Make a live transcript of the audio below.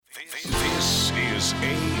is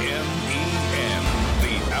AMEN,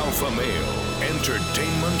 the Alpha Male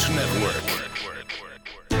Entertainment Network.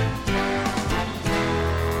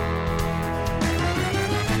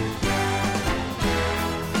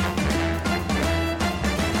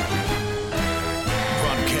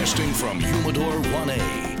 Broadcasting from Humidor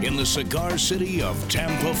 1A in the cigar city of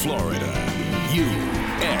Tampa, Florida,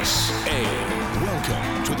 USA.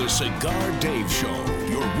 Welcome to the Cigar Dave Show,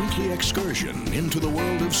 your weekly excursion into the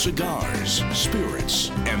world of cigars, spirits,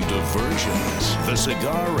 and diversions. The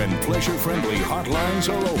cigar and pleasure-friendly hotlines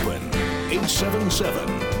are open.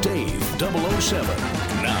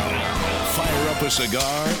 877-DAVE-007. Now, fire up a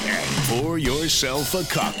cigar and pour yourself a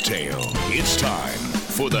cocktail. It's time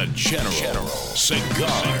for the General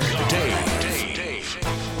Cigar Dave.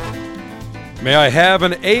 May I have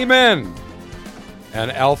an amen? An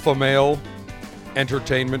Alpha Male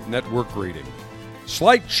Entertainment Network greeting.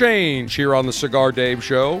 Slight change here on the Cigar Dave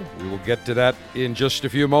Show. We will get to that in just a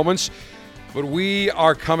few moments. But we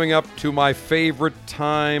are coming up to my favorite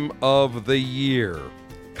time of the year.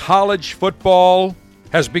 College football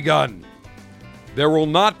has begun. There will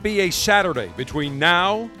not be a Saturday between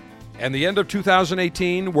now and the end of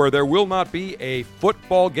 2018 where there will not be a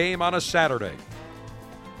football game on a Saturday.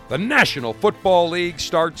 The National Football League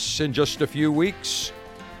starts in just a few weeks.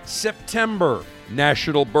 September,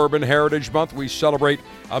 National Bourbon Heritage Month. We celebrate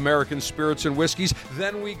American spirits and whiskeys.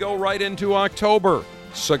 Then we go right into October.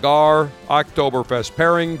 Cigar Oktoberfest,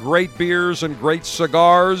 pairing great beers and great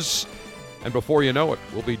cigars. And before you know it,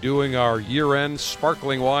 we'll be doing our year-end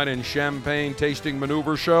sparkling wine and champagne tasting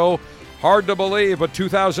maneuver show. Hard to believe, but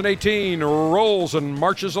 2018 rolls and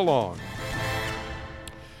marches along.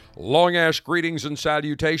 Long Ash greetings and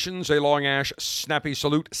salutations. A Long Ash snappy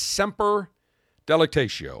salute. Semper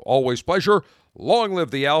Delectatio. Always pleasure. Long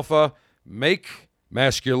live the Alpha. Make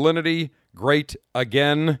masculinity great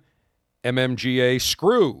again. MMGA.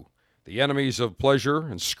 Screw the enemies of pleasure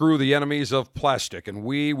and screw the enemies of plastic. And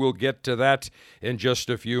we will get to that in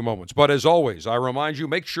just a few moments. But as always, I remind you,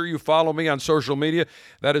 make sure you follow me on social media.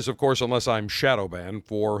 That is, of course, unless I'm shadow banned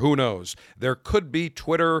for who knows. There could be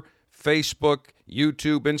Twitter, Facebook,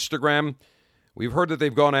 YouTube, Instagram. We've heard that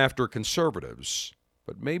they've gone after conservatives,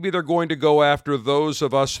 but maybe they're going to go after those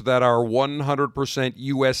of us that are 100%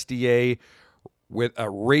 USDA with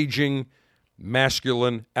raging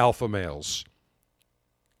masculine alpha males.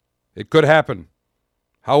 It could happen.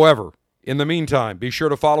 However, in the meantime, be sure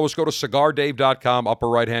to follow us. Go to cigardave.com, upper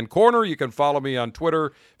right-hand corner. You can follow me on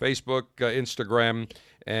Twitter, Facebook, Instagram,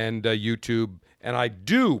 and YouTube. And I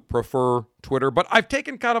do prefer Twitter, but I've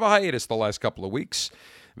taken kind of a hiatus the last couple of weeks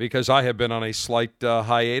because I have been on a slight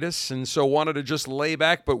hiatus, and so wanted to just lay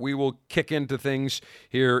back, but we will kick into things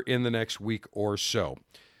here in the next week or so.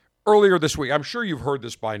 Earlier this week, I'm sure you've heard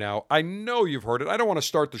this by now. I know you've heard it. I don't want to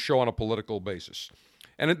start the show on a political basis.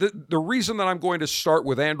 And the reason that I'm going to start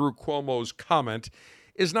with Andrew Cuomo's comment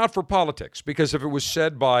is not for politics, because if it was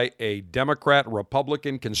said by a Democrat,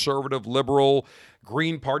 Republican, conservative, liberal,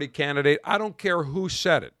 Green Party candidate, I don't care who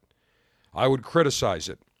said it, I would criticize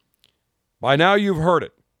it. By now you've heard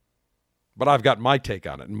it, but I've got my take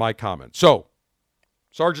on it and my comment. So,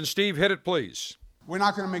 Sergeant Steve, hit it, please. We're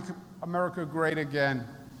not going to make America great again.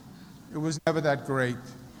 It was never that great.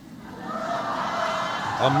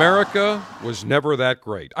 America was never that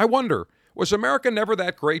great. I wonder, was America never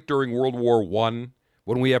that great during World War I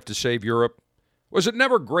when we have to save Europe? Was it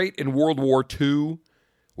never great in World War II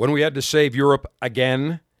when we had to save Europe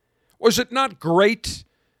again? Was it not great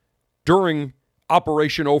during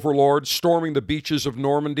Operation Overlord, storming the beaches of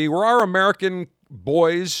Normandy? Were our American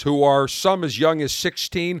boys, who are some as young as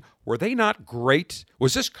 16, were they not great?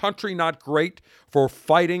 Was this country not great for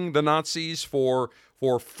fighting the Nazis, for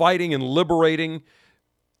fighting and liberating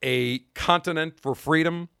a continent for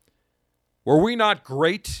freedom? Were we not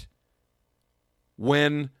great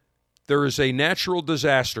when there is a natural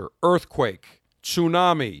disaster, earthquake,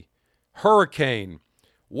 tsunami, hurricane,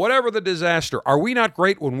 whatever the disaster? Are we not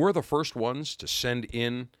great when we're the first ones to send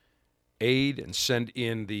in aid and send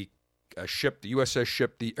in the ship, the USS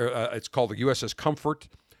ship, it's called the USS Comfort?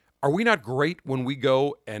 Are we not great when we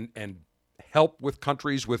go and help with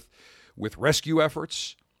countries with rescue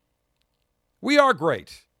efforts? We are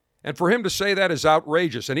great. And for him to say that is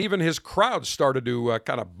outrageous. And even his crowd started to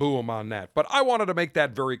kind of boo him on that. But I wanted to make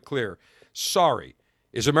that very clear. Sorry.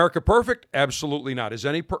 Is America perfect? Absolutely not. Is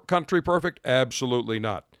any country perfect? Absolutely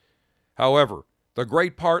not. However, the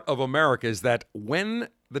great part of America is that when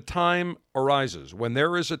the time arises, when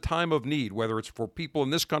there is a time of need, whether it's for people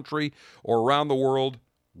in this country or around the world,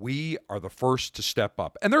 we are the first to step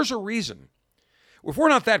up. And there's a reason. If we're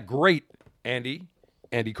not that great, Andy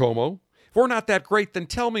Cuomo, If we're not that great, then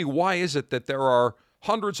tell me, why is it that there are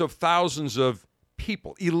hundreds of thousands of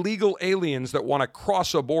people, illegal aliens, that want to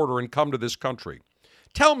cross a border and come to this country?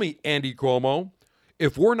 Tell me, Andy Cuomo,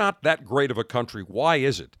 if we're not that great of a country, why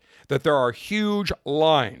is it that there are huge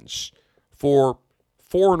lines for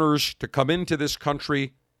foreigners to come into this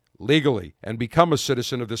country legally and become a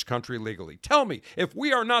citizen of this country legally? Tell me, if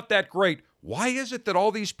we are not that great, why is it that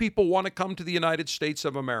all these people want to come to the United States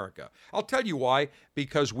of America? I'll tell you why.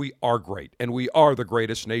 Because we are great, and we are the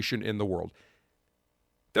greatest nation in the world.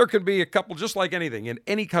 There can be a couple, just like anything. In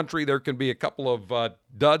any country, there can be a couple of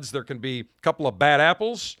duds. There can be a couple of bad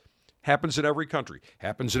apples. Happens in every country.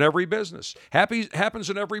 Happens in every business. Happens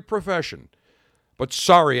in every profession. But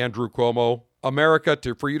sorry, Andrew Cuomo, America,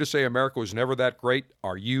 for you to say America was never that great,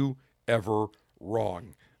 are you ever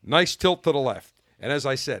wrong? Nice tilt to the left. And as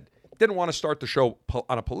I said, didn't want to start the show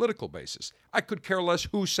on a political basis. I could care less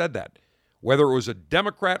who said that. Whether it was a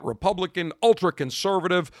Democrat, Republican,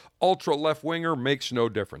 ultra-conservative, ultra-left-winger, makes no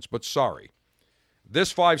difference. But sorry,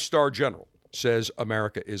 this five-star general says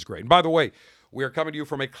America is great. And by the way, we are coming to you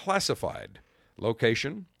from a classified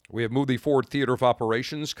location. We have moved the Ford Theater of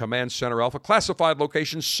Operations, Command Center Alpha, classified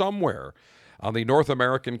location somewhere on the North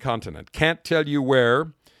American continent. Can't tell you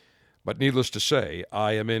where, but needless to say,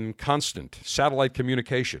 I am in constant satellite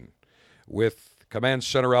communication with Command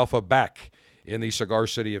Center Alpha back in the cigar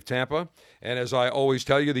city of Tampa. And as I always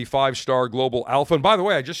tell you, the five-star global alpha. And by the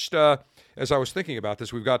way, I just, as I was thinking about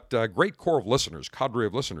this, we've got a great core of listeners, cadre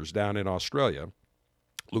of listeners down in Australia.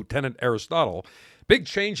 Lieutenant Aristotle, big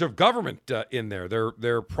change of government in there.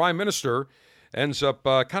 Their prime minister ends up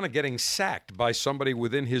kind of getting sacked by somebody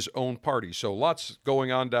within his own party. So lots going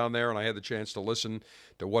on down there, and I had the chance to listen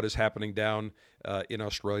to what is happening down in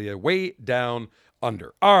Australia, way down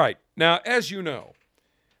under. All right, now, as you know,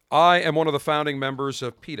 I am one of the founding members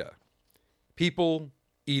of PETA, People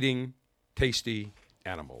Eating Tasty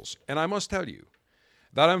Animals. And I must tell you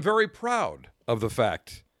that I'm very proud of the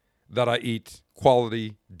fact that I eat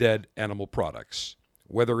quality dead animal products,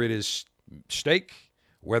 whether it is steak,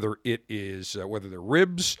 whether they're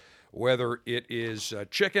ribs, whether it is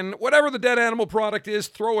chicken, whatever the dead animal product is,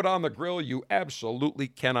 throw it on the grill. You absolutely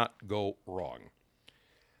cannot go wrong.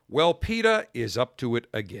 Well, PETA is up to it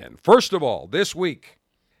again. First of all, this week,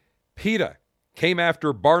 PETA came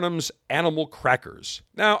after Barnum's Animal Crackers.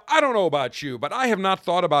 Now, I don't know about you, but I have not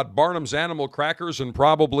thought about Barnum's Animal Crackers in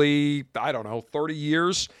probably, 30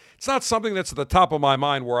 years. It's not something that's at the top of my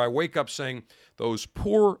mind where I wake up saying, those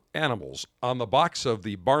poor animals on the box of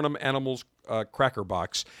the Barnum Animals Cracker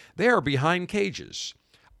Box, they are behind cages.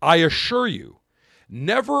 I assure you,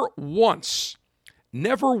 never once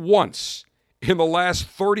in the last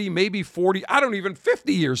 30, maybe 40,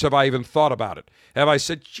 50 years have I even thought about it. Have I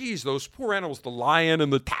said, geez, those poor animals, the lion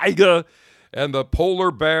and the tiger and the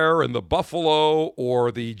polar bear and the buffalo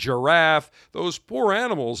or the giraffe, those poor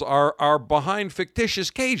animals are behind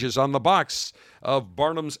fictitious cages on the box of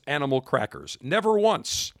Barnum's Animal Crackers. Never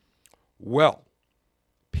once. Well,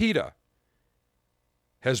 PETA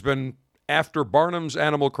has been after Barnum's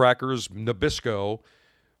Animal Crackers, Nabisco,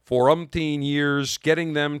 for umpteen years,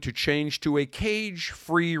 getting them to change to a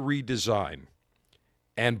cage-free redesign.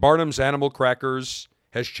 And Barnum's Animal Crackers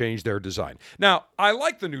has changed their design. Now, I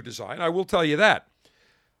like the new design, I will tell you that.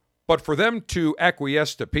 But for them to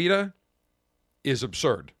acquiesce to PETA is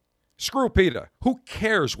absurd. Screw PETA. Who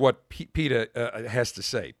cares what PETA has to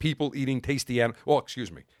say? People Eating Tasty Animals. Well,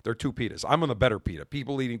 excuse me. There are two PETAs. I'm on the better PETA,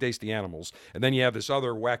 People Eating Tasty Animals. And then you have this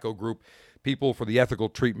other wacko group, People for the Ethical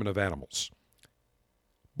Treatment of Animals.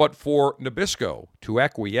 But for Nabisco to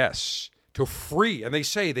acquiesce, to free, and they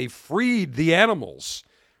say they freed the animals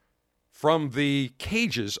from the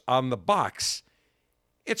cages on the box,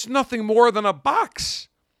 it's nothing more than a box.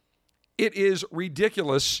 It is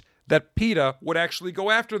ridiculous that PETA would actually go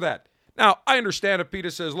after that. Now, I understand if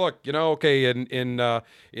PETA says, look, okay,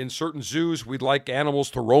 in certain zoos, we'd like animals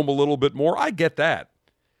to roam a little bit more. I get that.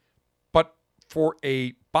 But for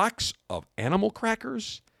a box of animal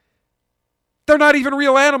crackers, they're not even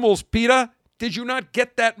real animals, PETA. Did you not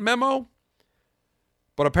get that memo?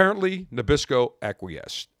 But apparently, Nabisco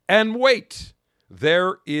acquiesced. And wait,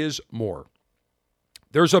 there is more.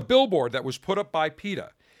 There's a billboard that was put up by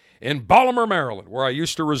PETA in Baltimore, Maryland, where I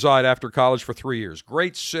used to reside after college for 3 years.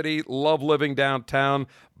 Great city, love living downtown,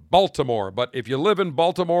 Baltimore. But if you live in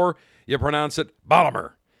Baltimore, you pronounce it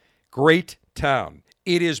Baltimore. Great town.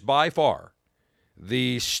 It is by far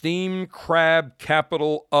the steamed crab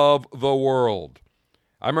capital of the world.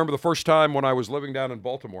 I remember the first time when I was living down in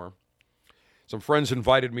Baltimore, some friends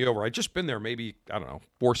invited me over. I'd just been there maybe,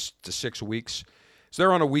 4 to 6 weeks. So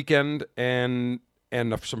they're on a weekend, and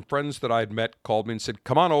and some friends that I had met called me and said,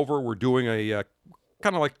 come on over. We're doing a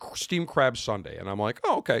kind of like steamed crab Sunday. And I'm like,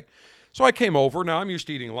 oh, okay. So I came over. Now, I'm used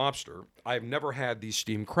to eating lobster. I've never had these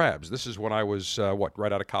steamed crabs. This is when I was,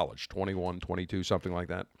 right out of college, 21, 22, something like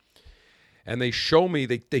that. And they show me,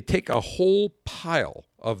 they take a whole pile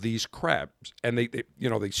of these crabs, and they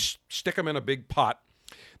stick them in a big pot.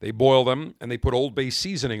 They boil them, and they put Old Bay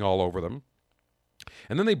seasoning all over them.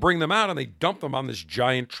 And then they bring them out, and they dump them on this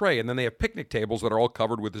giant tray. And then they have picnic tables that are all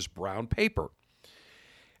covered with this brown paper.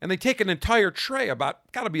 And they take an entire tray, got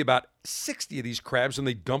to be about 60 of these crabs, and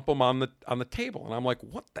they dump them on the table. And I'm like,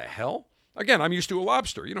 what the hell? Again, I'm used to a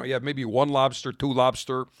lobster. You have maybe one lobster, two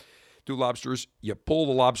lobsters. You pull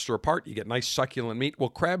the lobster apart, you get nice succulent meat. Well,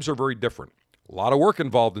 crabs are very different. A lot of work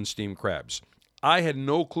involved in steamed crabs. I had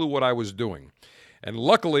no clue what I was doing. And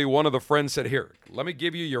luckily, one of the friends said, here, let me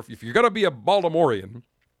give you if you're going to be a Baltimorean,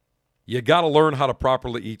 you got to learn how to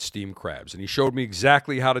properly eat steamed crabs. And he showed me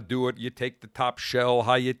exactly how to do it. You take the top shell,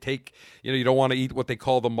 how you take, you don't want to eat what they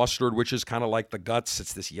call the mustard, which is kind of like the guts.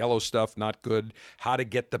 It's this yellow stuff, not good. How to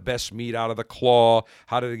get the best meat out of the claw,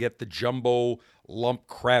 how to get the jumbo lump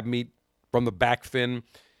crab meat from the back fin.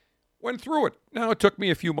 Went through it. Now, it took me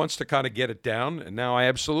a few months to kind of get it down, and now I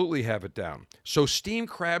absolutely have it down. So steamed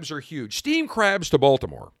crabs are huge. Steamed crabs to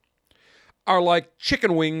Baltimore are like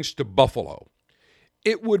chicken wings to Buffalo.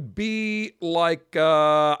 It would be like,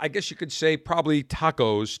 I guess you could say, probably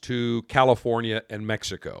tacos to California and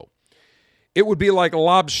Mexico. It would be like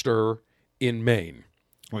lobster in Maine.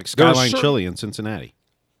 Like Skyline Chili in Cincinnati.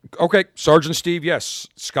 Okay, Sergeant Steve, yes.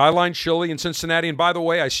 Skyline Chili in Cincinnati. And by the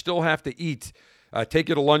way, I still have to eat, take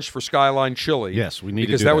you to lunch for Skyline Chili. Yes, we need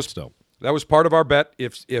to do that still. That was part of our bet.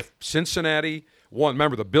 If Cincinnati won,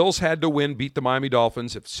 remember, the Bills had to win, beat the Miami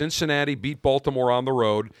Dolphins. If Cincinnati beat Baltimore on the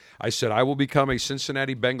road, I said I will become a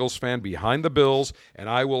Cincinnati Bengals fan behind the Bills, and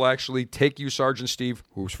I will actually take you, Sergeant Steve,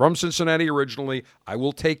 who's from Cincinnati originally. I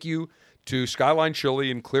will take you to Skyline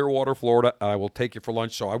Chili in Clearwater, Florida. I will take you for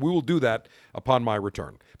lunch, so we will do that upon my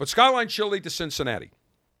return. But Skyline Chili to Cincinnati.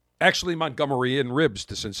 Actually, Montgomery and ribs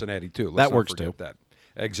to Cincinnati, too. That works, too. That.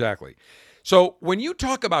 Exactly. So when you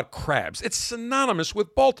talk about crabs, it's synonymous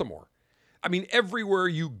with Baltimore. I mean, everywhere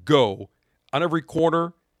you go, on every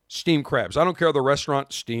corner, steamed crabs. I don't care the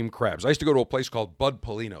restaurant, steamed crabs. I used to go to a place called Bud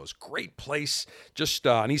Polino's. Great place, just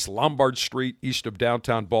on East Lombard Street, east of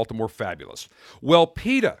downtown Baltimore. Fabulous. Well,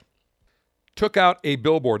 PETA took out a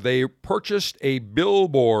billboard. They purchased a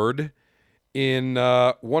billboard in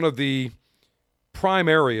one of the prime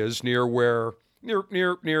areas near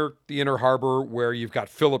the Inner Harbor, where you've got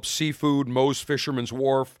Phillips Seafood, Moe's Fisherman's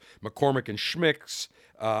Wharf, McCormick and Schmick's,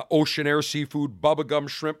 Ocean Air Seafood, Bubba Gum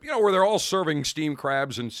Shrimp, where they're all serving steamed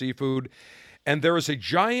crabs and seafood. And there is a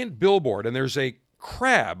giant billboard, and there's a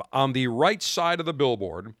crab on the right side of the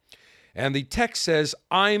billboard, and the text says,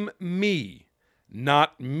 "I'm me,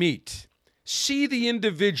 not meat. See the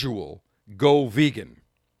individual, go vegan."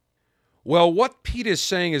 Well, what Pete is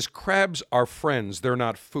saying is crabs are friends, they're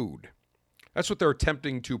not food. That's what they're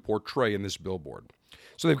attempting to portray in this billboard.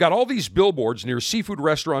 So they've got all these billboards near seafood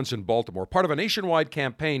restaurants in Baltimore, part of a nationwide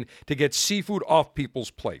campaign to get seafood off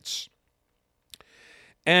people's plates.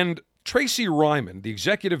 And Tracy Ryman, the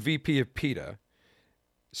executive VP of PETA,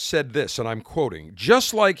 said this, and I'm quoting,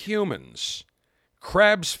 "Just like humans,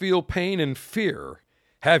 crabs feel pain and fear,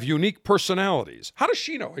 have unique personalities." How does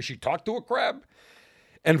she know? Has she talked to a crab?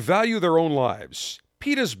 "And value their own lives.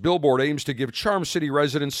 PETA's billboard aims to give Charm City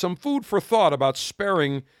residents some food for thought about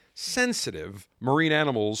sparing sensitive marine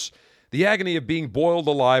animals the agony of being boiled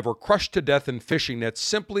alive or crushed to death in fishing nets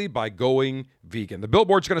simply by going vegan." The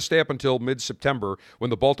billboard's going to stay up until mid-September when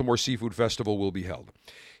the Baltimore Seafood Festival will be held.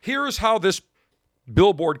 Here's how this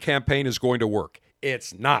billboard campaign is going to work.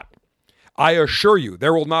 It's not. I assure you,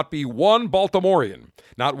 there will not be one Baltimorean,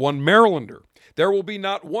 not one Marylander. There will be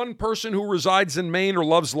not one person who resides in Maine or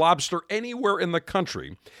loves lobster anywhere in the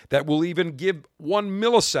country that will even give 1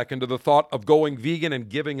 millisecond to the thought of going vegan and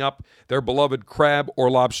giving up their beloved crab or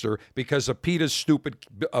lobster because of PETA's stupid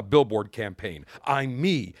billboard campaign. I'm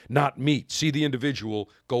me, not meat. See the individual,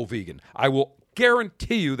 go vegan. I will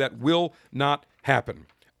guarantee you that will not happen.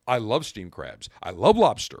 I love steamed crabs. I love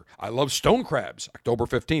lobster. I love stone crabs. October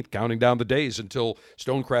 15th, counting down the days until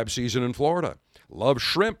stone crab season in Florida. Love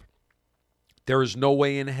shrimp. There is no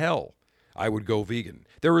way in hell I would go vegan.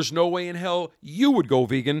 There is no way in hell you would go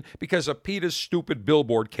vegan because of PETA's stupid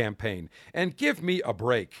billboard campaign. And give me a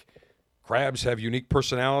break. Crabs have unique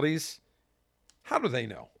personalities. How do they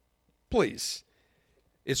know? Please.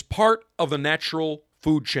 It's part of the natural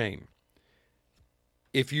food chain.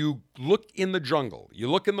 if you look in the jungle, you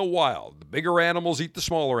look in the wild, the bigger animals eat the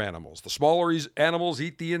smaller animals. The smaller animals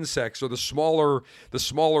eat the insects or the smaller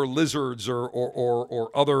lizards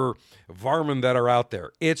or other vermin that are out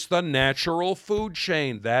there. It's the natural food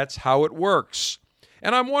chain. That's how it works.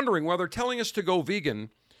 And I'm wondering whether telling us to go vegan,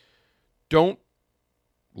 don't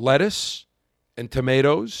lettuce and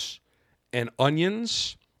tomatoes and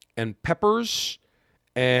onions and peppers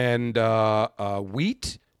and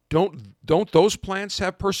wheat, don't those plants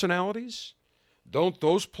have personalities? Don't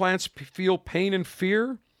those plants feel pain and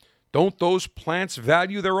fear? Don't those plants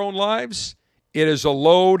value their own lives? It is a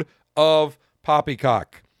load of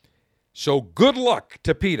poppycock. So good luck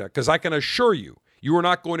to PETA, because I can assure you, you are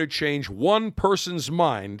not going to change one person's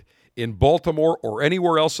mind in Baltimore or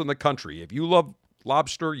anywhere else in the country. If you love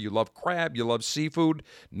lobster, you love crab, you love seafood,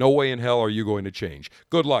 no way in hell are you going to change.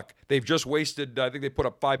 Good luck. They've just wasted, I think they put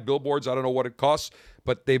up 5 billboards. I don't know what it costs,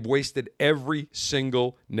 but they've wasted every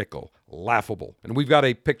single nickel. Laughable. And we've got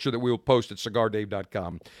a picture that we will post at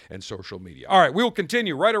CigarDave.com and social media. All right, we will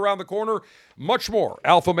continue right around the corner. Much more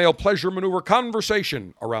Alpha Male Pleasure Maneuver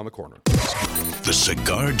conversation around the corner. The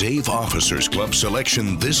Cigar Dave Officers Club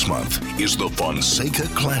selection this month is the Fonseca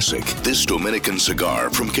Classic. This Dominican cigar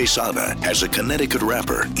from Quesada has a Connecticut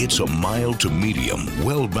wrapper. It's a mild to medium,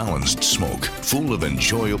 well-balanced smoke, full of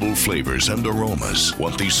enjoyable flavors and aromas.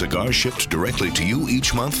 Want these cigars shipped directly to you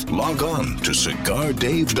each month? Log on to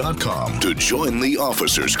CigarDave.com to join the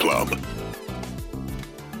Officers Club.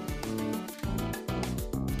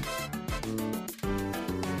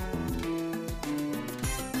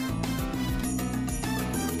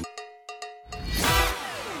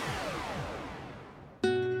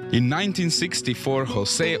 In 1964,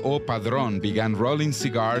 Jose O. Padron began rolling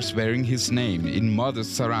cigars bearing his name in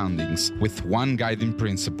modest surroundings with one guiding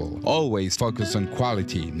principle: always focus on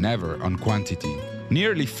quality, never on quantity.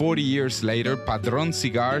 Nearly 40 years later, Padron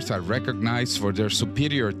cigars are recognized for their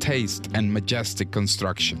superior taste and majestic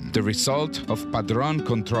construction, the result of Padron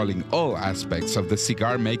controlling all aspects of the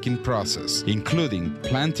cigar-making process, including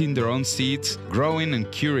planting their own seeds, growing and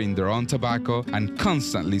curing their own tobacco, and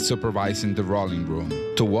constantly supervising the rolling room.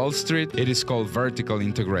 To Wall Street, it is called vertical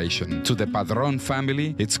integration. To the Padron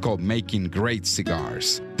family, it's called making great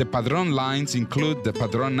cigars. The Padron lines include the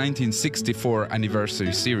Padron 1964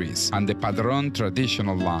 Anniversary Series and the Padron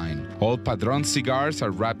Traditional line. All Padron cigars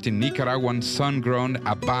are wrapped in Nicaraguan sun-grown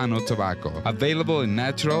Habano tobacco, available in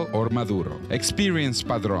natural or Maduro. Experience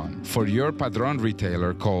Padron. For your Padron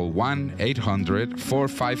retailer, call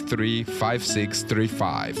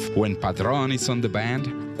 1-800-453-5635. When Padron is on the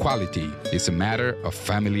band, quality is a matter of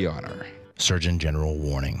family honor. Surgeon General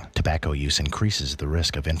warning: tobacco use increases the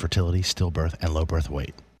risk of infertility, stillbirth, and low birth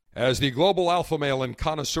weight. As the global alpha male and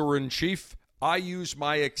connoisseur-in-chief, I use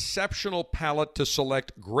my exceptional palate to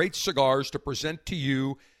select great cigars to present to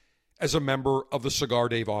you as a member of the Cigar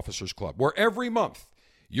Dave Officers Club, where every month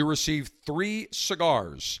you receive 3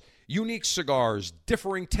 cigars, unique cigars,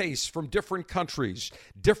 differing tastes from different countries,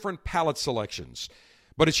 different palate selections.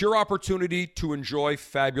 But it's your opportunity to enjoy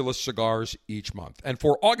fabulous cigars each month. And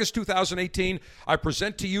for August 2018, I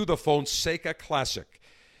present to you the Fonseca Classic,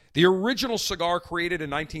 the original cigar created in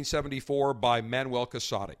 1974 by Manuel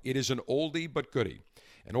Quesada. It is an oldie but goodie.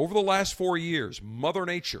 And over the last 4 years, Mother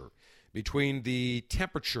Nature, between the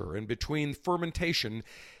temperature and between fermentation,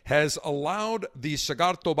 has allowed the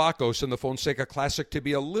Cigar Tobacos in the Fonseca Classic to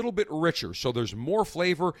be a little bit richer. So there's more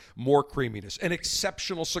flavor, more creaminess. An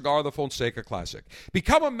exceptional cigar, the Fonseca Classic.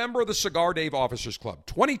 Become a member of the Cigar Dave Officers Club.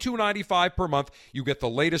 $22.95 per month. You get the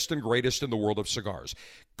latest and greatest in the world of cigars.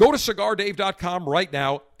 Go to CigarDave.com right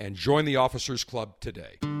now and join the Officers Club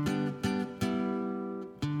today.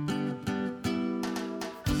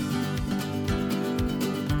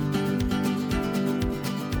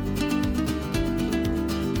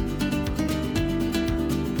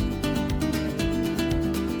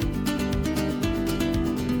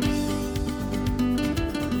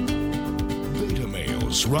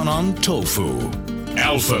 Run on tofu.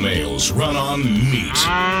 Alpha males run on meat,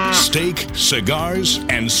 steak, cigars,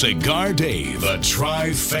 and Cigar Dave, the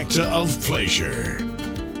trifecta of pleasure.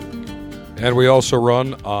 And we also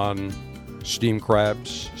run on steamed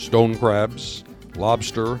crabs, stone crabs,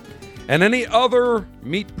 lobster, and any other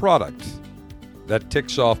meat product that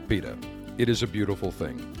ticks off PETA. It is a beautiful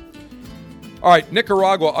thing. All right,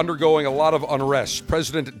 Nicaragua undergoing a lot of unrest.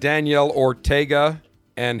 President Daniel Ortega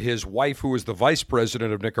and his wife, who is the vice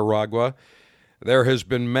president of Nicaragua. There has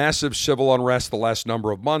been massive civil unrest the last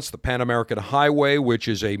number of months. The Pan American Highway, which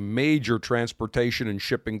is a major transportation and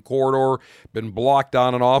shipping corridor, been blocked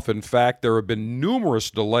on and off. In fact, there have been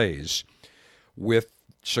numerous delays with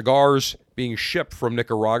cigars being shipped from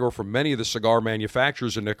Nicaragua, from many of the cigar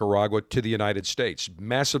manufacturers in Nicaragua, to the United States.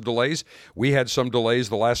 Massive delays. We had some delays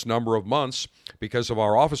the last number of months because of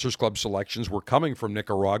our Officers Club selections were coming from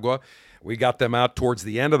Nicaragua. We got them out towards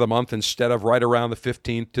the end of the month instead of right around the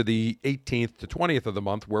 15th to the 18th to 20th of the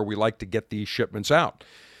month, where we like to get these shipments out.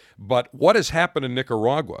 But what has happened in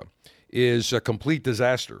Nicaragua is a complete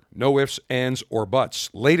disaster. No ifs, ands, or buts.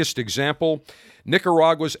 Latest example,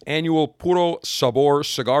 Nicaragua's annual Puro Sabor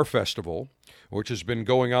Cigar Festival, which has been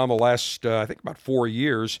going on the last, I think, about 4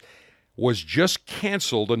 years, was just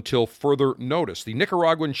canceled until further notice. The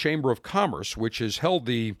Nicaraguan Chamber of Commerce, which has held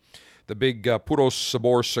the big Puro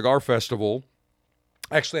Sabor Cigar Festival,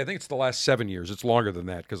 actually, I think it's the last 7 years. It's longer than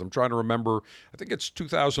that because I'm trying to remember. I think it's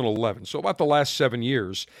 2011. So about the last 7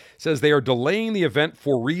 years, says they are delaying the event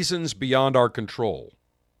for reasons beyond our control.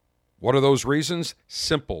 What are those reasons?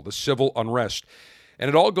 Simple, the civil unrest. And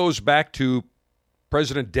it all goes back to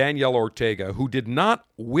President Daniel Ortega, who did not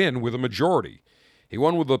win with a majority. He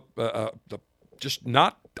won with I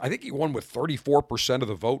think he won with 34% of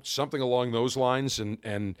the vote, something along those lines.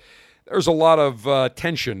 And there's a lot of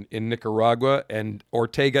tension in Nicaragua, and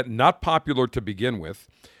Ortega, not popular to begin with.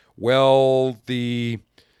 Well, the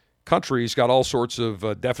country's got all sorts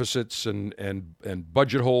of deficits and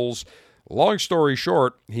budget holes. Long story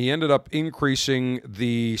short, he ended up increasing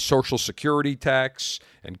the Social Security tax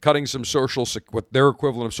and cutting some what their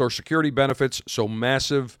equivalent of Social Security benefits, so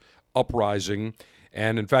massive uprising.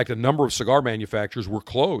 And in fact, a number of cigar manufacturers were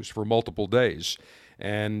closed for multiple days.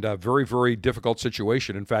 And a very, very difficult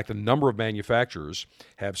situation. In fact, a number of manufacturers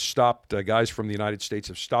have stopped, guys from the United States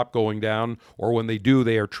have stopped going down, or when they do,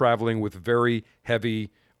 they are traveling with very heavy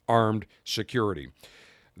armed security.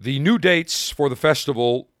 The new dates for the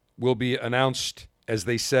festival will be announced, as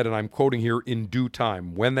they said, and I'm quoting here, in due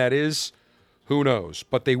time. When that is, who knows?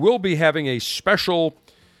 But they will be having a special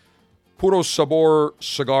Puro Sabor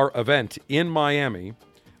cigar event in Miami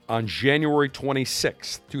on January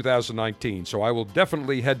 26th, 2019. So I will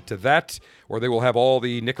definitely head to that, where they will have all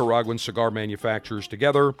the Nicaraguan cigar manufacturers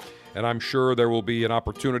together, and I'm sure there will be an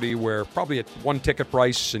opportunity where probably at one ticket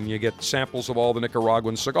price, and you get samples of all the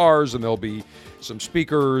Nicaraguan cigars, and there'll be some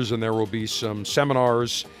speakers, and there will be some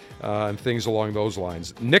seminars and things along those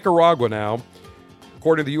lines. Nicaragua now,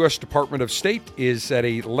 according to the U.S. Department of State, is at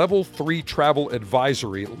a Level 3 travel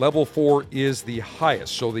advisory. Level 4 is the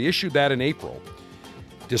highest. So they issued that in April,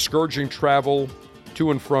 discouraging travel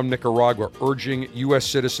to and from Nicaragua, urging U.S.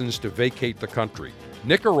 citizens to vacate the country.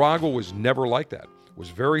 Nicaragua was never like that. It was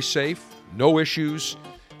very safe, no issues,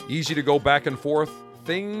 easy to go back and forth.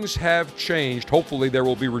 Things have changed. Hopefully there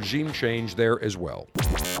will be regime change there as well.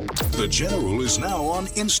 The General is now on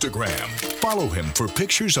Instagram. Follow him for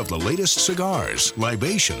pictures of the latest cigars,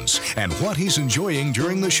 libations, and what he's enjoying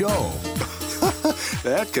during the show.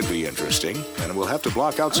 That could be interesting, and we'll have to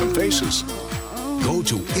block out some faces. Go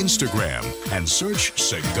to Instagram and search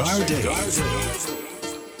Cigar Dave.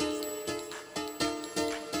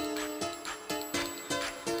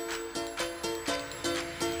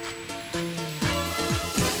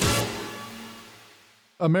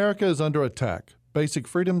 America is under attack. Basic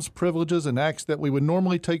freedoms, privileges, and acts that we would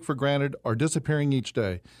normally take for granted are disappearing each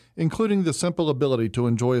day, including the simple ability to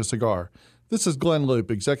enjoy a cigar. This is Glenn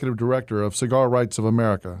Loop, Executive Director of Cigar Rights of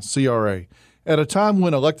America, CRA. At a time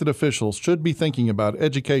when elected officials should be thinking about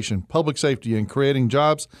education, public safety, and creating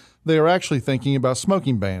jobs, they are actually thinking about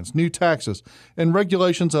smoking bans, new taxes, and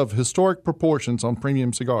regulations of historic proportions on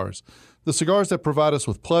premium cigars. The cigars that provide us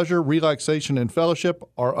with pleasure, relaxation, and fellowship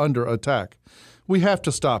are under attack. We have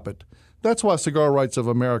to stop it. That's why Cigar Rights of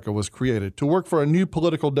America was created, to work for a new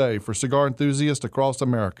political day for cigar enthusiasts across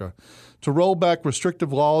America, to roll back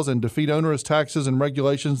restrictive laws and defeat onerous taxes and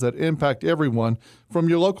regulations that impact everyone from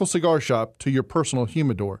your local cigar shop to your personal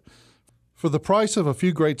humidor. For the price of a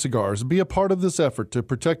few great cigars, be a part of this effort to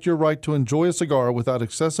protect your right to enjoy a cigar without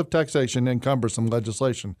excessive taxation and cumbersome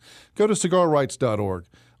legislation. Go to cigarrights.org.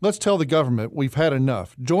 Let's tell the government we've had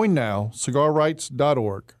enough. Join now,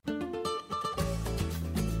 cigarrights.org.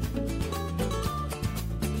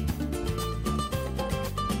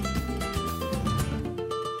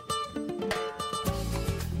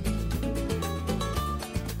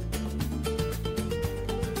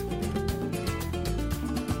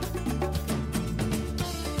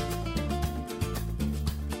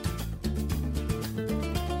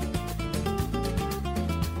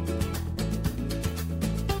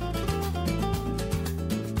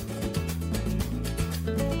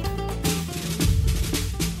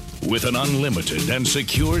 With an unlimited and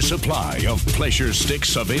secure supply of pleasure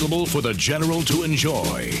sticks available for the General to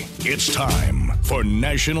enjoy, it's time for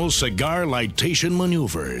National Cigar Lightation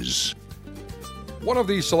Maneuvers. One of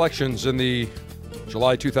the selections in the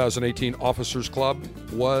July 2018 Officers Club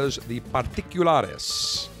was the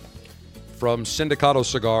Particulares from Sindicato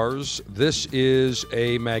Cigars. This is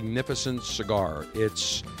a magnificent cigar.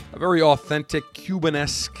 It's a very authentic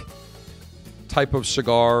Cubanesque type of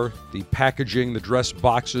cigar. The packaging, the dress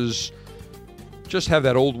boxes, just have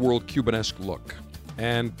that old world Cubanesque look.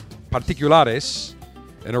 And Particulares,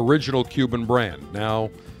 an original Cuban brand,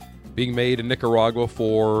 now being made in Nicaragua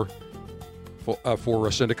for a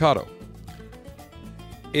Sindicato.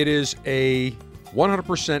 It is a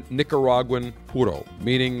 100% Nicaraguan puro,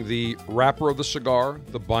 meaning the wrapper of the cigar,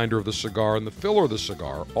 the binder of the cigar, and the filler of the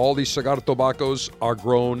cigar. All these cigar tobaccos are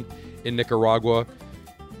grown in Nicaragua.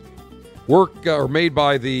 Are made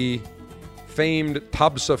by the famed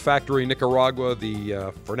Tabsa factory in Nicaragua,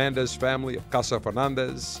 the Fernandez family of Casa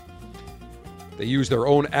Fernandez. They use their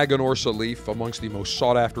own Aganorsa leaf, amongst the most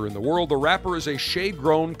sought after in the world. The wrapper is a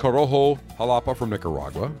shade-grown Corojo Jalapa from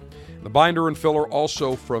Nicaragua. The binder and filler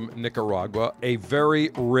also from Nicaragua. A very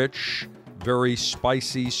rich, very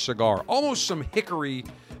spicy cigar. Almost some hickory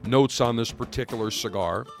notes on this particular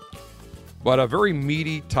cigar, but a very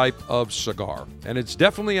meaty type of cigar. And it's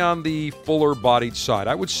definitely on the fuller-bodied side.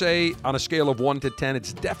 I would say on a scale of 1 to 10,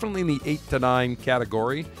 it's definitely in the 8 to 9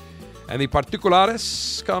 category. And the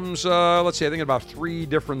Particulares comes, let's see, I think about 3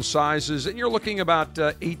 different sizes. And you're looking about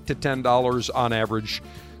 $8 to $10 on average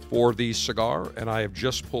for the cigar. And I have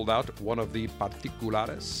just pulled out one of the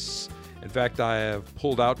Particulares. In fact, I have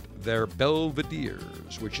pulled out their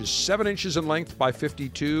Belvederes, which is 7 inches in length by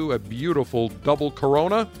 52, a beautiful double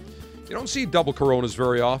Corona. You don't see double Coronas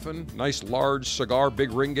very often. Nice large cigar,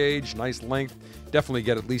 big ring gauge, nice length. Definitely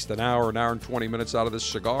get at least an hour and 20 minutes out of this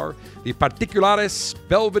cigar. The Particulares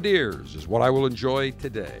Belvederes is what I will enjoy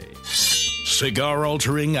today.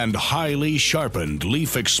 Cigar-altering and highly sharpened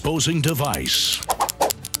leaf-exposing device.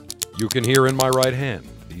 You can hear in my right hand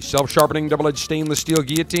the self-sharpening double-edged stainless steel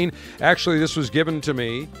guillotine. Actually, this was given to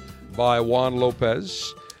me by Juan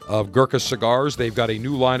Lopez of Gurkha Cigars. They've got a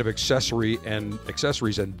new line of accessories, and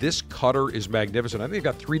this cutter is magnificent. I think they've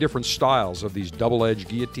got 3 different styles of these double-edged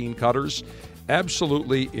guillotine cutters.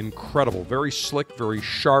 Absolutely incredible. Very slick, very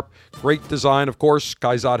sharp. Great design, of course.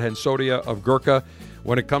 Kaizad Hensodia of Gurkha.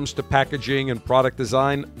 When it comes to packaging and product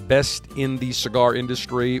design, best in the cigar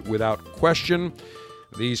industry without question.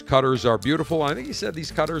 These cutters are beautiful. I think he said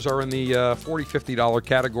these cutters are in the $40, $50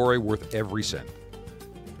 category, worth every cent.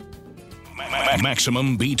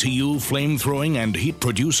 Maximum BTU flame-throwing and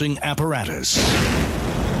heat-producing apparatus.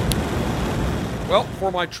 Well,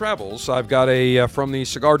 for my travels, I've got a, from the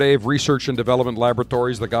Cigar Dave Research and Development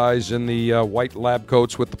Laboratories, the guys in the white lab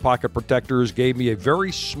coats with the pocket protectors gave me a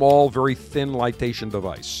very small, very thin lightation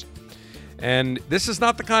device. And this is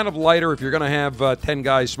not the kind of lighter, if you're going to have 10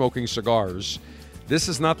 guys smoking cigars, this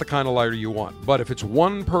is not the kind of lighter you want. But if it's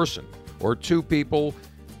one person or 2 people,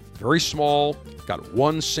 very small, got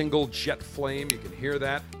 1 single jet flame, you can hear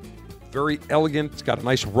that. Very elegant, it's got a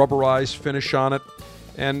nice rubberized finish on it.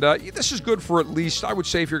 And this is good for at least, I would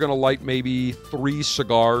say, if you're going to light maybe 3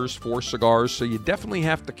 cigars, 4 cigars. So you definitely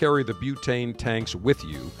have to carry the butane tanks with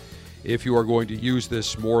you if you are going to use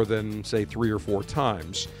this more than, say, 3 or 4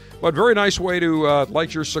 times. But very nice way to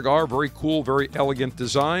light your cigar. Very cool, very elegant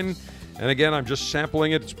design. And again, I'm just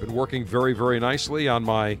sampling it. It's been working very, very nicely on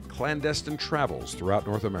my clandestine travels throughout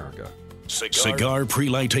North America. Cigar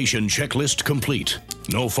pre-lightation checklist complete.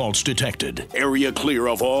 No faults detected. Area clear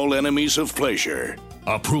of all enemies of pleasure.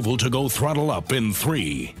 Approval to go throttle up in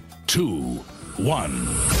 3, 2, 1.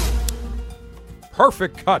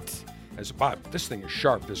 Perfect cut. This thing is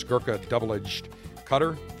sharp, this Gurkha double-edged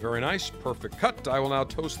cutter. Very nice. Perfect cut. I will now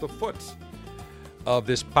toast the foot of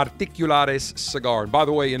this Particulares cigar. And by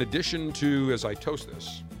the way, in addition to, as I toast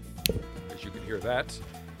this, as you can hear that,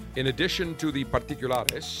 in addition to the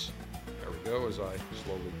Particulares, there we go, as I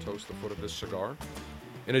slowly toast the foot of this cigar.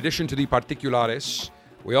 In addition to the Particulares,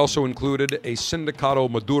 we also included a Sindicato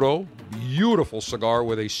Maduro, beautiful cigar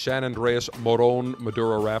with a San Andreas Moron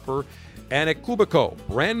Maduro wrapper, and a Cubico,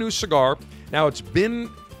 brand new cigar. Now, it's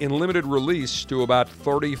been in limited release to about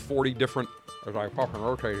 30, 40 different, as I pop and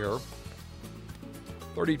rotate here,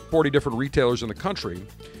 30, 40 different retailers in the country,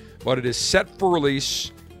 but it is set for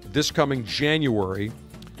release this coming January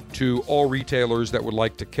to all retailers that would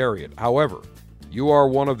like to carry it. However, you are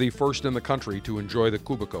one of the first in the country to enjoy the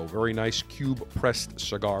Cubico. Very nice cube-pressed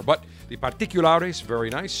cigar. But the Particulares, very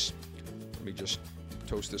nice. Let me just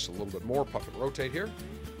toast this a little bit more. Puff and rotate here.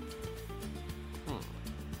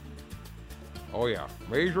 Oh, yeah.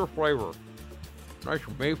 Major flavor. Nice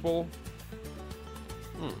maple.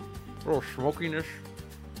 A little smokiness.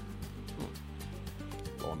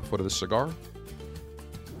 Go on the foot of the cigar.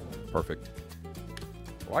 Perfect.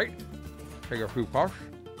 right? Take a few puffs.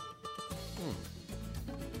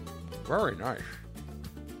 Very nice.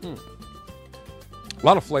 A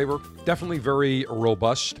lot of flavor. Definitely very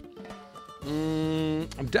robust. I'm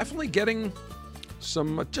definitely getting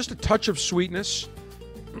some, just a touch of sweetness,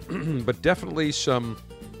 but definitely some,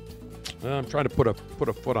 I'm trying to put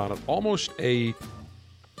a foot on it. Almost a,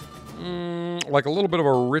 like a little bit of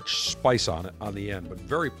a rich spice on it on the end, but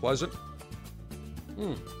very pleasant.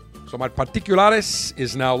 So my particulares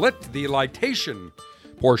is now lit. The litation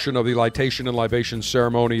portion of the litation and libation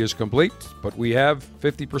ceremony is complete, but we have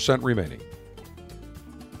 50% remaining.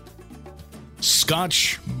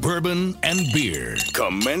 Scotch, bourbon, and beer.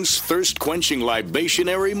 Commence thirst-quenching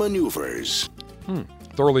libationary maneuvers.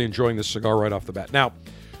 Thoroughly enjoying this cigar right off the bat. Now,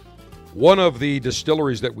 one of the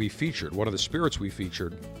distilleries that we featured, one of the spirits we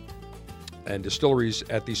featured, and distilleries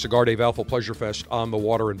at the Cigar Dave Alpha Pleasure Fest on the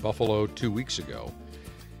water in Buffalo 2 weeks ago,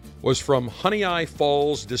 was from Honey Eye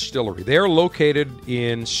Falls Distillery. They're located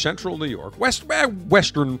in central New York,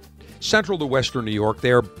 central to western New York.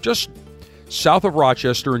 They're just south of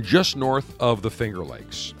Rochester and just north of the Finger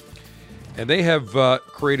Lakes. And they have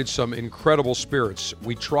created some incredible spirits.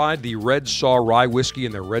 We tried the Red Saw Rye Whiskey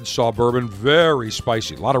and their Red Saw Bourbon. Very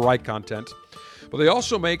spicy, a lot of rye content. But they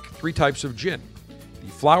also make 3 types of gin.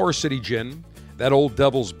 The Flower City Gin, that Old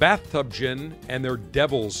Devil's Bathtub Gin, and their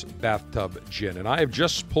Devil's Bathtub Gin. And I have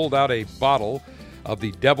just pulled out a bottle of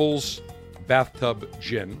the Devil's Bathtub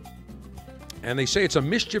Gin. And they say it's a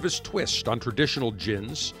mischievous twist on traditional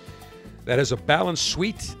gins that has a balanced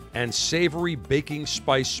sweet and savory baking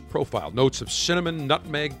spice profile. Notes of cinnamon,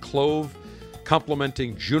 nutmeg, clove,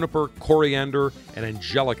 complementing juniper, coriander, and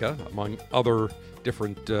angelica, among other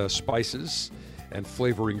different spices and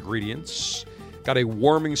flavor ingredients. Got a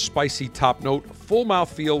warming, spicy top note, full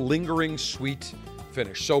mouthfeel, lingering, sweet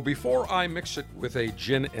finish. So before I mix it with a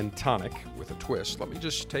gin and tonic with a twist, let me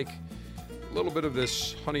just take a little bit of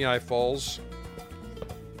this Honey Eye Falls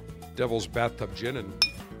Devil's Bathtub Gin and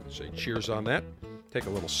say cheers on that. Take a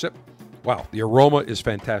little sip. Wow, the aroma is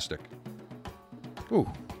fantastic. Ooh,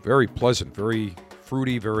 very pleasant, very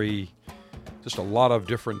fruity, very, just a lot of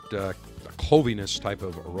different cloviness type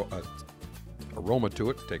of aroma to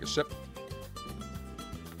it. Take a sip.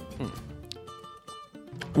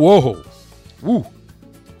 Whoa. Woo.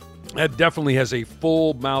 That definitely has a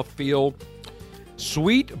full mouth feel.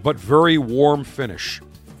 Sweet, but very warm finish.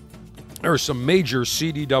 There's some major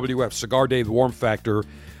CDWF, Cigar Dave Warm Factor,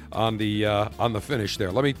 on the finish there.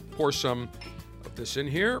 Let me pour some of this in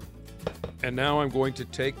here. And now I'm going to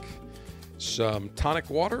take some tonic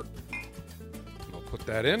water. I'll put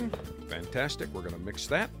that in. Fantastic. We're going to mix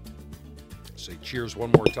that. Say cheers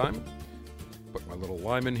one more time. Put my little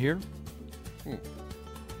lime in here.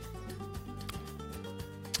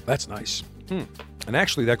 That's nice. And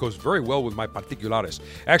actually, that goes very well with my particulares.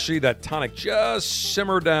 Actually, that tonic just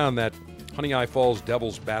simmered down that Honey Eye Falls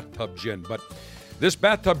Devil's Bathtub Gin. But this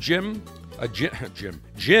bathtub gin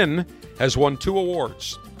has won 2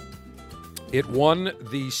 awards. It won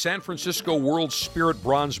the San Francisco World Spirit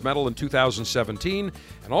Bronze Medal in 2017,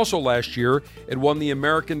 and also last year, it won the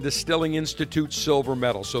American Distilling Institute Silver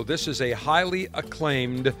Medal. So this is a highly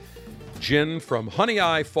acclaimed gin from Honey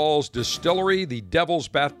Eye Falls Distillery, the Devil's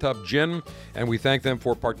Bathtub Gin, and we thank them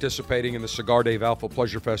for participating in the Cigar Dave Alpha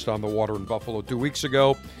Pleasure Fest on the water in Buffalo 2 weeks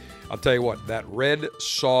ago. I'll tell you what, that Red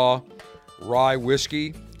Saw Rye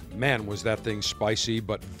Whiskey, man, was that thing spicy,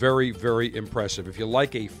 but very, very impressive. If you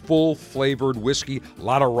like a full-flavored whiskey, a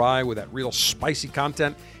lot of rye with that real spicy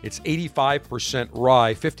content, it's 85%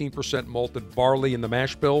 rye, 15% malted barley in the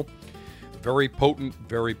mash bill. Very potent,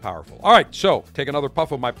 very powerful. All right, so take another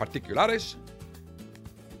puff of my particulares.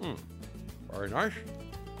 Very nice.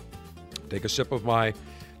 Take a sip of my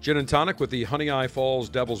gin and tonic with the Honey Eye Falls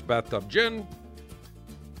Devil's Bathtub Gin.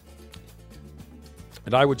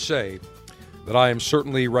 And I would say that I am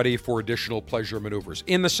certainly ready for additional pleasure maneuvers.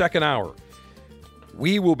 In the second hour,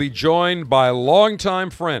 we will be joined by longtime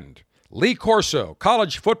friend Lee Corso,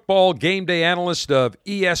 college football game day analyst of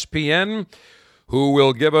ESPN, who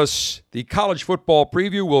will give us the college football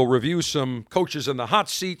preview. We'll review some coaches in the hot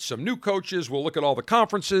seat, some new coaches. We'll look at all the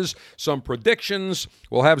conferences, some predictions.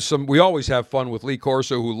 We always have fun with Lee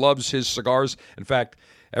Corso, who loves his cigars. In fact,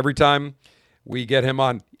 every time we get him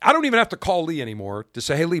on, I don't even have to call Lee anymore to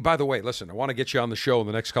say, hey, Lee, by the way, listen, I want to get you on the show in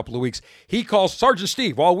the next couple of weeks. He calls Sergeant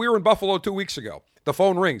Steve while we were in Buffalo 2 weeks ago. The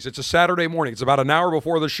phone rings. It's a Saturday morning. It's about an hour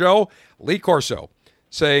before the show. Lee Corso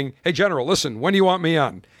saying, hey, General, listen, when do you want me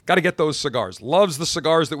on? Got to get those cigars. Loves the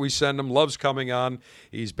cigars that we send him. Loves coming on.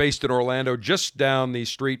 He's based in Orlando, just down the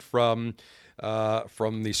street from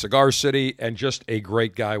the Cigar City, and just a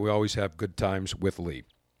great guy. We always have good times with Lee.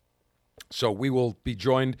 So we will be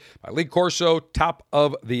joined by Lee Corso, top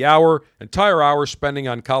of the hour, entire hour spending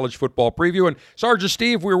on college football preview. And Sergeant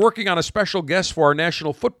Steve, we're working on a special guest for our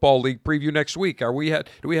National Football League preview next week. Do we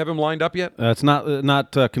have him lined up yet? It's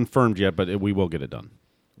not confirmed yet, but we will get it done.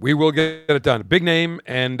 We will get it done. Big name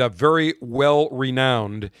and very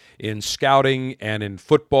well-renowned in scouting and in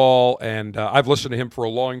football. And I've listened to him for a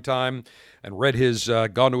long time and read his,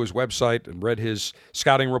 gone to his website and read his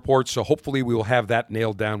scouting reports. So hopefully we will have that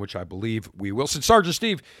nailed down, which I believe we will. Since Sergeant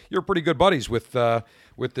Steve, you're pretty good buddies with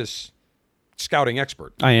this scouting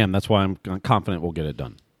expert. I am. That's why I'm confident we'll get it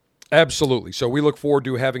done. Absolutely. So we look forward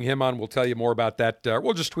to having him on. We'll tell you more about that.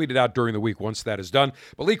 We'll just tweet it out during the week once that is done.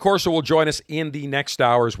 But Lee Corso will join us in the next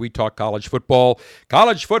hour as we talk college football.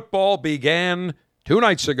 College football began 2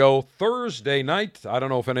 nights ago, Thursday night. I don't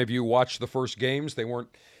know if any of you watched the first games. They weren't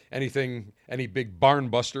any big barn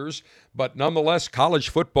busters. But nonetheless, college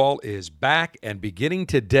football is back and beginning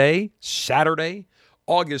today, Saturday,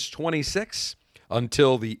 August 26th.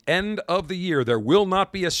 Until the end of the year, there will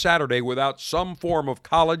not be a Saturday without some form of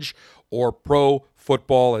college or pro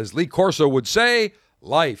football. As Lee Corso would say,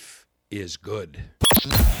 life is good.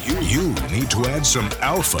 You need to add some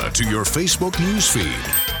alpha to your Facebook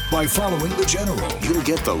newsfeed. By following The General, you'll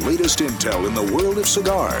get the latest intel in the world of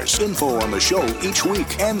cigars, info on the show each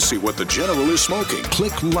week, and see what The General is smoking.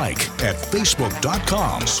 Click like at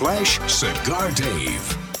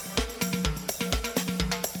facebook.com/CigarDave.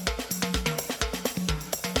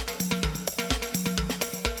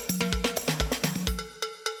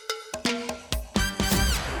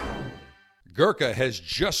 Gurkha has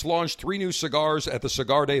just launched 3 new cigars at the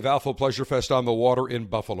Cigar Dave Alpha Pleasure Fest on the water in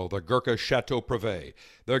Buffalo. The Gurkha Chateau Privé,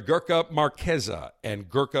 the Gurkha Marquesa, and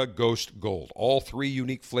Gurkha Ghost Gold. All 3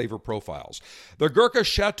 unique flavor profiles. The Gurkha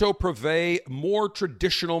Chateau Privé, more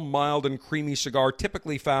traditional, mild, and creamy cigar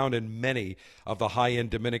typically found in many of the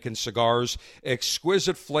high-end Dominican cigars.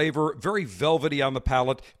 Exquisite flavor, very velvety on the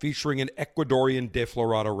palate, featuring an Ecuadorian de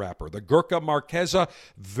Florada wrapper. The Gurkha Marquesa,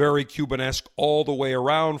 very Cubanesque all the way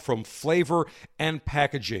around from flavor and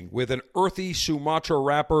packaging. With an earthy Sumatra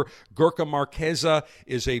wrapper, Gurkha Marquesa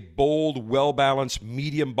is a bold, well-balanced,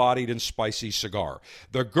 medium-bodied, and spicy cigar.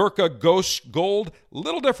 The Gurkha Ghost Gold,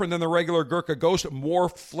 little different than the regular Gurkha Ghost, more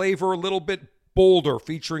flavor, a little bit bolder,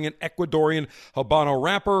 featuring an Ecuadorian Habano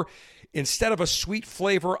wrapper. Instead of a sweet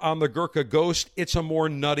flavor on the Gurkha Ghost, it's a more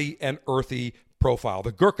nutty and earthy profile.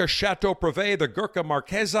 The Gurkha Chateau Privé, the Gurkha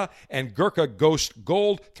Marquesa, and Gurkha Ghost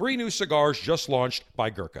Gold, 3 new cigars just launched by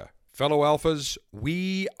Gurkha. Fellow Alphas,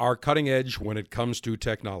 we are cutting edge when it comes to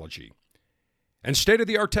technology. And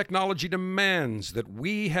state-of-the-art technology demands that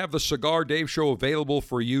we have the Cigar Dave Show available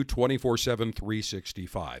for you 24/7,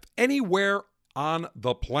 365, anywhere on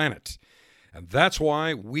the planet. And that's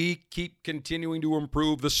why we keep continuing to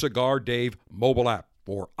improve the Cigar Dave mobile app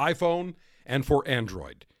for iPhone and for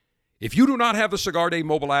Android. If you do not have the Cigar Dave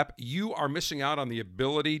mobile app, you are missing out on the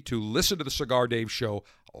ability to listen to the Cigar Dave Show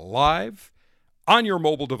live on your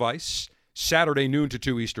mobile device, Saturday noon to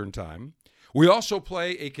 2 Eastern Time. We also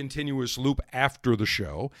play a continuous loop after the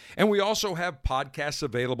show, and we also have podcasts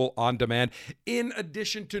available on demand in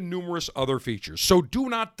addition to numerous other features. So do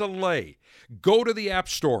not delay. Go to the App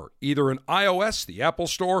Store, either in iOS, the Apple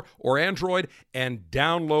Store, or Android, and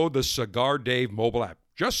download the Cigar Dave mobile app.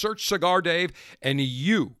 Just search Cigar Dave, and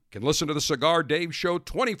you can listen to the Cigar Dave Show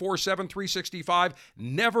 24/7, 365.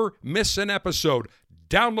 Never miss an episode.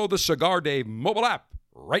 Download the Cigar Dave mobile app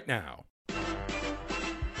right now.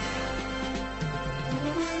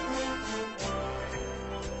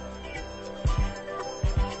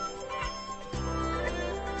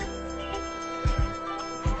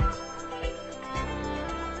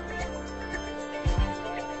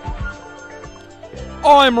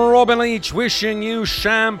 I'm Robin Leach, wishing you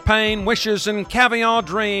champagne wishes and caviar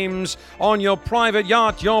dreams on your private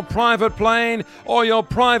yacht, your private plane, or your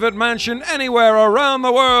private mansion anywhere around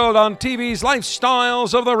the world on TV's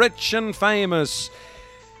Lifestyles of the Rich and Famous.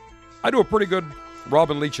 I do a pretty good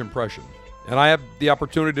Robin Leach impression, and I have the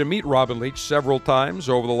opportunity to meet Robin Leach several times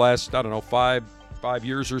over the last, five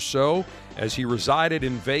years or so, as he resided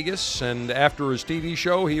in Vegas, and after his TV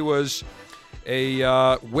show, he was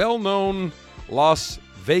a well-known Las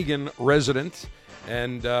Vegas resident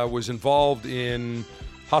and was involved in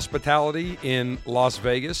hospitality in Las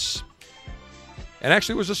Vegas, and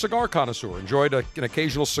actually was a cigar connoisseur. Enjoyed an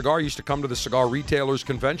occasional cigar. He used to come to the Cigar Retailers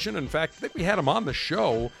Convention. In fact, I think we had him on the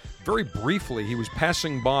show very briefly. He was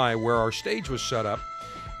passing by where our stage was set up,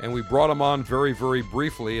 and we brought him on very, very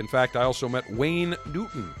briefly. In fact, I also met Wayne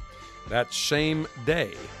Newton that same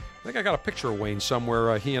day. I think I got a picture of Wayne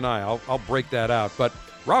somewhere, he and I'll break that out. But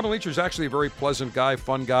Robin Leach was actually a very pleasant guy,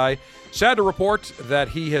 fun guy. Sad to report that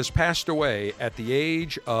he has passed away at the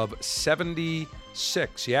age of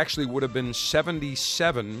 76. He actually would have been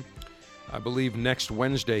 77, I believe, next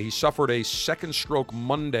Wednesday. He suffered a second stroke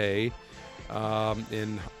Monday. He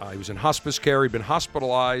was in hospice care. He'd been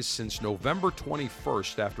hospitalized since November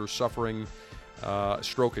 21st after suffering a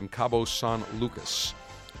stroke in Cabo San Lucas,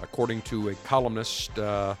 according to a columnist.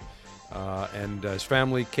 And his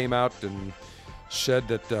family came out and said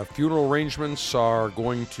that funeral arrangements are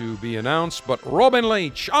going to be announced. But Robin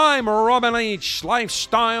Leach, I'm Robin Leach,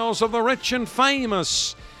 Lifestyles of the Rich and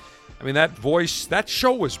Famous. I mean, that voice, that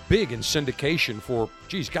show was big in syndication for,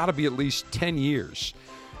 got to be at least 10 years.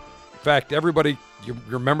 In fact, everybody, you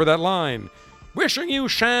remember that line, wishing you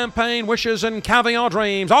champagne wishes and caviar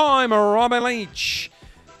dreams. I'm Robin Leach.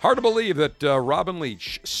 Hard to believe that Robin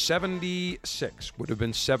Leach, 76, would have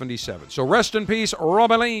been 77. So rest in peace,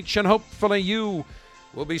 Robin Leach, and hopefully you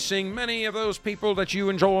will be seeing many of those people that you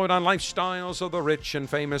enjoyed on Lifestyles of the Rich and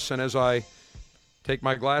Famous. And as I take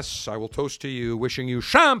my glass, I will toast to you, wishing you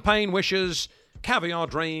champagne wishes, caviar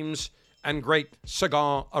dreams, and great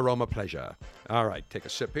cigar aroma pleasure. All right, take a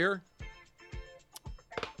sip here.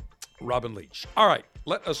 Robin Leach. All right,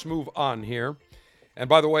 let us move on here. And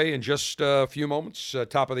by the way, in just a few moments,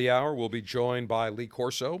 top of the hour, we'll be joined by Lee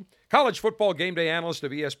Corso, college football game day analyst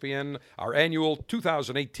of ESPN, our annual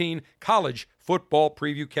 2018 college football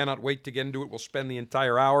preview. Cannot wait to get into it. We'll spend the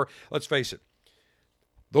entire hour. Let's face it,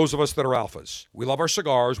 those of us that are alphas, we love our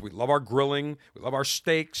cigars, we love our grilling, we love our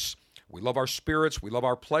steaks, we love our spirits, we love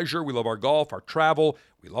our pleasure, we love our golf, our travel,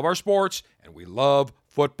 we love our sports, and we love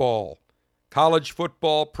football. College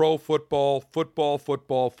football, pro football,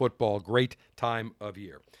 football. Great time of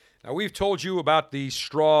year. Now, we've told you about the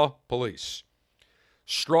straw police.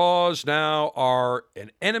 Straws now are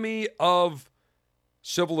an enemy of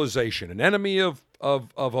civilization, an enemy of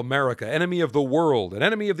America, enemy of the world, an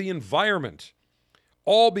enemy of the environment.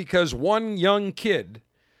 All because one young kid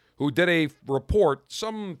who did a report,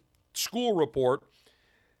 some school report,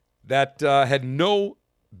 that had no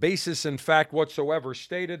basis in fact whatsoever,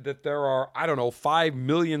 stated that there are, 5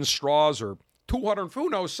 million straws or 200, who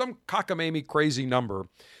knows, some cockamamie crazy number,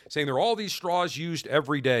 saying there are all these straws used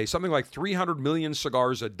every day, something like 300 million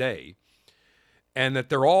cigars a day, and that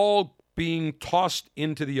they're all being tossed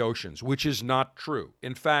into the oceans, which is not true.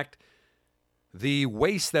 In fact, the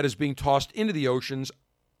waste that is being tossed into the oceans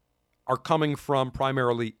are coming from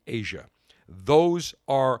primarily Asia. Those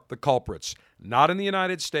are the culprits. Not in the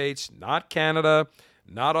United States, not Canada,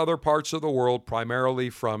 not other parts of the world, primarily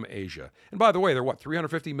from Asia. And by the way, there are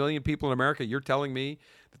 350 million people in America? You're telling me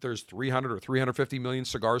that there's 300 or 350 million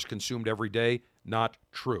cigars consumed every day? Not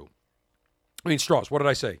true. I mean, straws. What did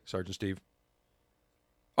I say, Sergeant Steve?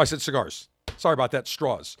 I said cigars. Sorry about that,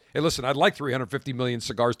 straws. Hey, listen, I'd like 350 million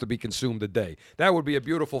cigars to be consumed a day. That would be a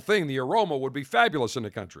beautiful thing. The aroma would be fabulous in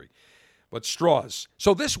the country. But straws.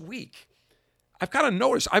 So this week, I've kind of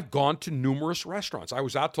noticed I've gone to numerous restaurants. I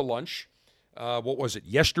was out to lunch.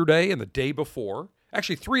 Yesterday and the day before,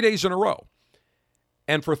 actually 3 days in a row.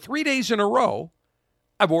 And for 3 days in a row,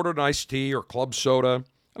 I've ordered an iced tea or club soda,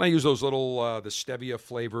 and I use those little, the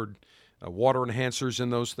stevia-flavored water enhancers in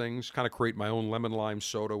those things, kind of create my own lemon lime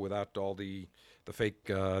soda without all the fake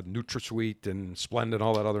NutraSweet and Splenda and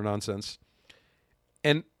all that other nonsense.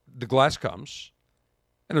 And the glass comes,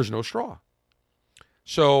 and there's no straw.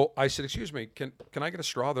 So I said, excuse me, can I get a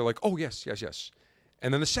straw? They're like, oh, yes.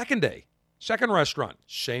 And then the second day, second restaurant,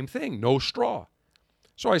 same thing, no straw.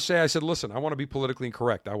 So I said, listen, I want to be politically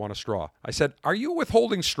incorrect. I want a straw. I said, are you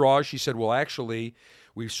withholding straws? She said, well, actually,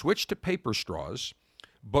 we've switched to paper straws,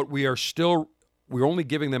 but we're only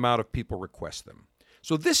giving them out if people request them.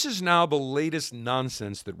 So this is now the latest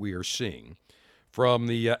nonsense that we are seeing from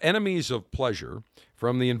the enemies of pleasure,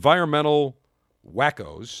 from the environmental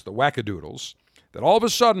wackos, the wackadoodles, that all of a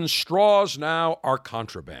sudden straws now are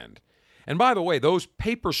contraband. And by the way, those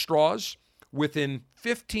paper straws, within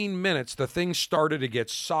 15 minutes, the thing started to get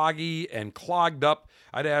soggy and clogged up.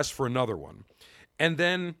 I'd ask for another one. And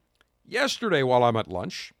then yesterday while I'm at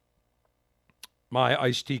lunch, my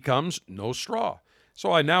iced tea comes, no straw.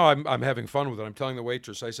 So I'm having fun with it. I'm telling the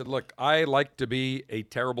waitress, I said, look, I like to be a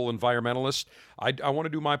terrible environmentalist. I want to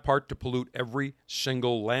do my part to pollute every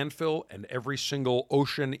single landfill and every single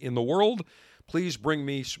ocean in the world. Please bring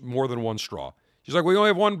me more than one straw. She's like, we only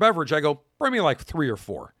have one beverage. I go, bring me like 3 or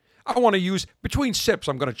 4. I want to use, between sips,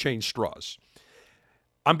 I'm going to change straws.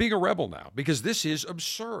 I'm being a rebel now because this is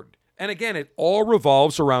absurd. And again, it all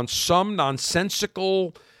revolves around some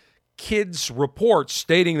nonsensical kids' reports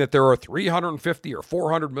stating that there are 350 or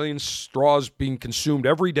 400 million straws being consumed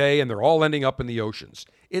every day and they're all ending up in the oceans.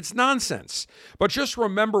 It's nonsense. But just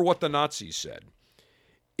remember what the Nazis said.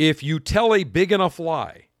 If you tell a big enough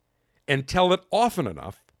lie and tell it often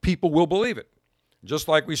enough, people will believe it. Just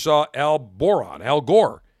like we saw Al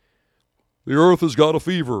Gore. The earth has got a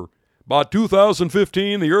fever. By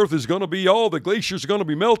 2015, the earth is going to be all the glaciers are going to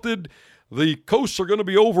be melted. The coasts are going to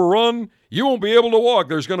be overrun. You won't be able to walk.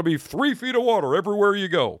 There's going to be 3 feet of water everywhere you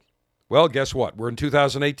go. Well, guess what? We're in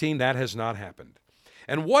 2018. That has not happened.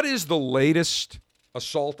 And what is the latest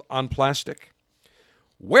assault on plastic?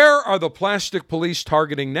 Where are the plastic police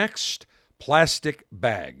targeting next? Plastic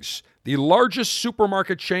bags. The largest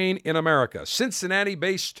supermarket chain in America,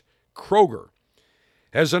 Cincinnati-based Kroger,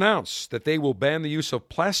 has announced that they will ban the use of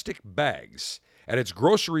plastic bags at its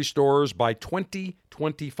grocery stores by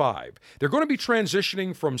 2025. They're going to be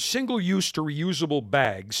transitioning from single-use to reusable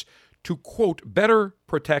bags to, quote, better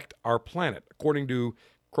protect our planet, according to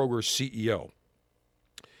Kroger's CEO.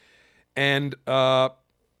 And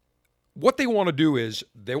what they want to do is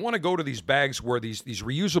they want to go to these bags where these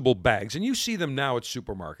reusable bags, and you see them now at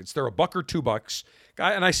supermarkets. They're $1 or $2.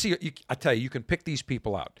 And I tell you, you can pick these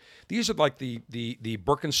people out. These are like the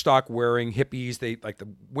Birkenstock wearing hippies. They like the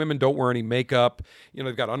women don't wear any makeup. You know,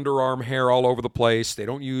 they've got underarm hair all over the place. They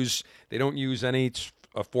don't use any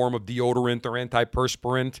form of deodorant or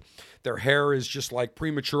antiperspirant. Their hair is just like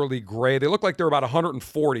prematurely gray. They look like they're about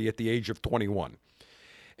 140 at the age of 21.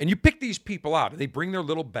 And you pick these people out, and they bring their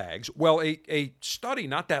little bags. Well, a study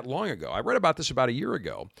not that long ago, I read about this about a year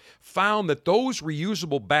ago, found that those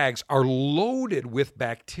reusable bags are loaded with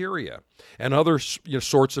bacteria and other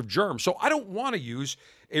sorts of germs. So I don't want to use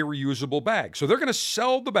a reusable bag. So they're going to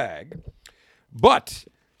sell the bag, but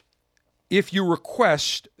if you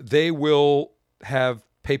request, they will have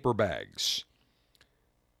paper bags.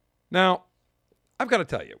 Now, I've got to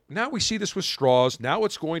tell you, now we see this with straws. Now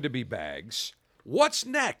it's going to be bags. What's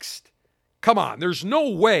next? Come on, there's no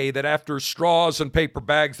way that after straws and paper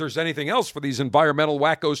bags, there's anything else for these environmental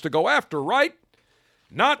wackos to go after, right?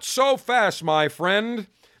 Not so fast, my friend.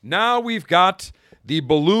 Now we've got the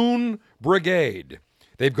balloon brigade.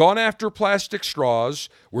 They've gone after plastic straws.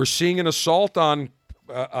 We're seeing an assault on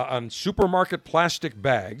supermarket plastic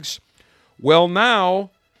bags. Well, now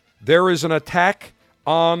there is an attack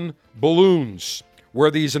on balloons, where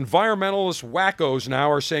these environmentalist wackos now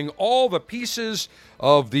are saying all the pieces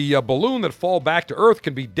of the balloon that fall back to Earth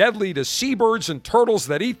can be deadly to seabirds and turtles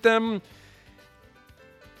that eat them.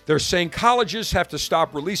 They're saying colleges have to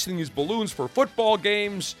stop releasing these balloons for football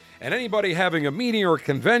games, and anybody having a meeting or a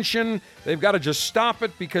convention, they've got to just stop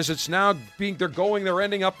it because it's now they're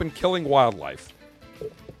ending up and killing wildlife.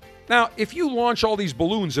 Now, if you launch all these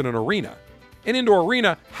balloons in an arena, an indoor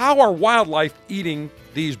arena, how are wildlife eating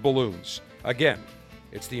these balloons? Again,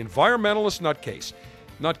 it's the environmentalist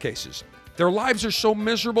nutcases. Their lives are so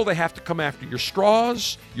miserable they have to come after your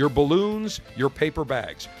straws, your balloons, your paper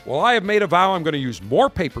bags. Well, I have made a vow I'm going to use more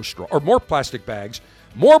plastic bags,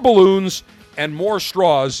 more balloons, and more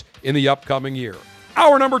straws in the upcoming year.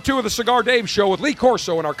 Hour number 2 of the Cigar Dave Show with Lee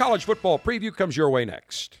Corso, and our college football preview comes your way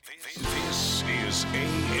next. This is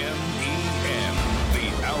AMEN,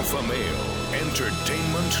 the Alpha Male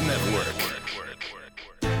Entertainment Network.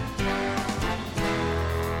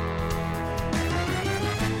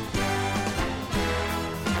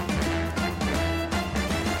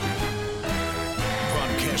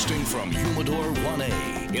 Broadcasting from Humidor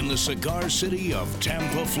 1A in the cigar city of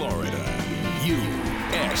Tampa, Florida,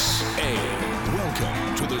 USA.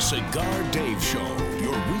 Welcome to the Cigar Dave Show,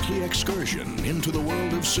 your weekly excursion into the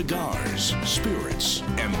world of cigars, spirits,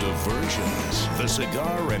 and diversions. The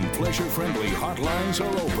cigar and pleasure-friendly hotlines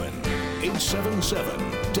are open.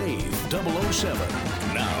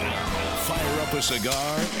 877-DAVE-007. Now, fire up a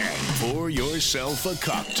cigar and pour yourself a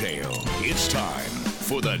cocktail. It's time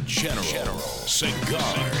for the General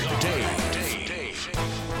Cigar Dave.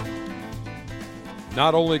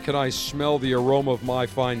 Not only can I smell the aroma of my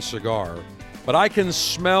fine cigar, but I can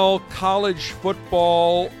smell college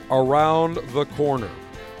football around the corner.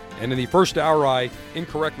 And in the first hour, I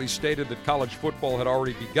incorrectly stated that college football had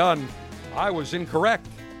already begun. I was incorrect.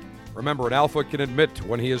 Remember, an alpha can admit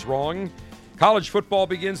when he is wrong. College football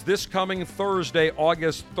begins this coming Thursday,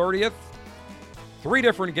 August 30th. 3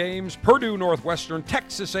 different games: Purdue, Northwestern,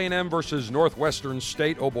 Texas A&M versus Northwestern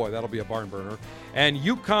State. Oh boy, that'll be a barn burner. And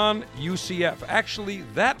UConn, UCF. Actually,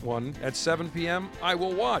 that one at 7 p.m. I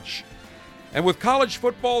will watch. And with college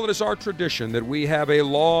football, it is our tradition that we have a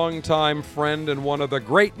longtime friend and one of the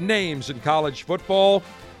great names in college football,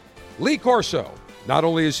 Lee Corso. Not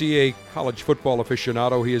only is he a college football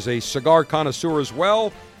aficionado, he is a cigar connoisseur as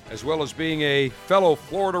well. as well as being a fellow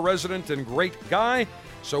Florida resident and great guy.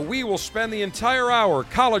 So we will spend the entire hour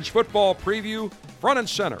college football preview front and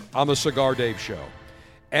center on the Cigar Dave Show.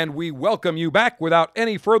 And we welcome you back without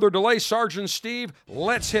any further delay. Sergeant Steve,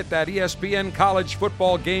 let's hit that ESPN college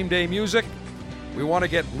football game day music. We want to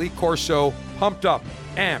get Lee Corso pumped up,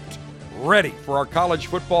 amped, ready for our college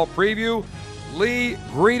football preview. Lee,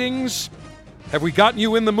 greetings. Have we gotten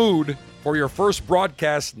you in the mood for your first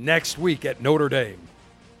broadcast next week at Notre Dame?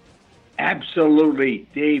 Absolutely,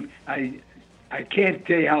 Dave. I can't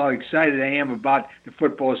tell you how excited I am about the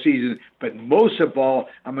football season, but most of all,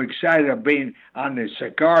 I'm excited about being on the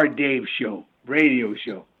Cigar Dave Show, radio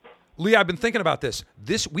show. Lee, I've been thinking about this.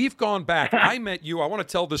 We've gone back. I met you. I want to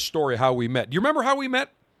tell this story how we met. Do you remember how we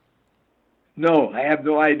met? No, I have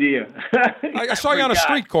no idea. I saw you on a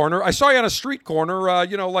street corner.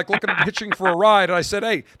 Like looking at hitching for a ride, and I said,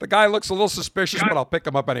 "Hey, the guy looks a little suspicious, but I'll pick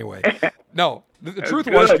him up anyway." No, the truth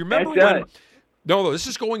was, do you remember when? No, this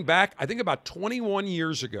is going back, I think, about 21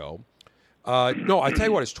 years ago. No, I tell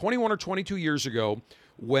you what, it's 21 or 22 years ago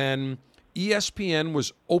when ESPN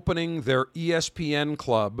was opening their ESPN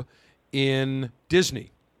club in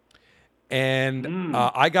Disney. And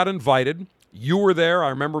I got invited. You were there. I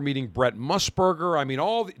remember meeting Brett Musburger. I mean,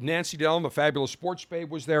 Nancy Dellon, the fabulous sports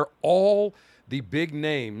babe, was there. All the big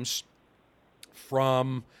names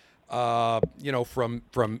from ESPN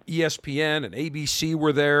and ABC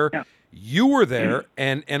were there. Yeah. You were there,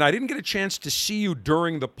 and I didn't get a chance to see you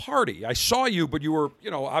during the party. I saw you, but you were,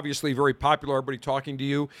 obviously very popular, everybody talking to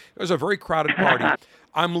you. It was a very crowded party.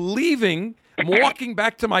 I'm leaving. I'm walking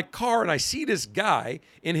back to my car, and I see this guy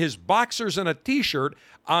in his boxers and a T-shirt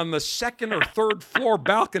on the second or third floor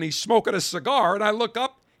balcony smoking a cigar, and I look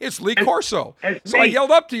up. It's Lee Corso. So I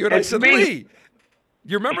yelled up to you, and I said, Lee,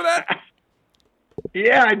 you remember that?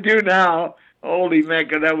 Yeah, I do now. Holy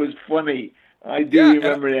mackerel, that was funny. I do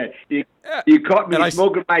remember that. You caught me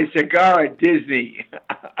smoking my cigar at Disney.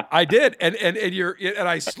 I did, and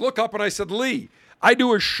I look up and I said, Lee, I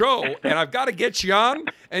do a show and I've got to get you on.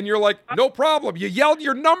 And you're like, no problem. You yelled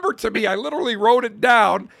your number to me. I literally wrote it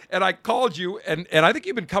down and I called you. And I think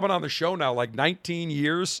you've been coming on the show now like 19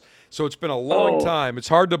 years. So it's been a long time. It's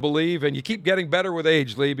hard to believe. And you keep getting better with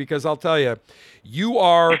age, Lee, because I'll tell you, you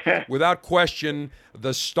are, without question,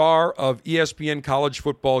 the star of ESPN College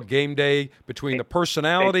Football Game Day. Between the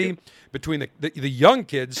personality, between the young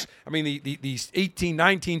kids, I mean, these 18,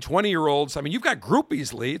 19, 20-year-olds. I mean, you've got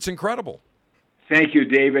groupies, Lee. It's incredible. Thank you,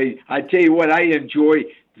 David. I tell you what, I enjoy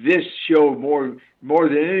this show more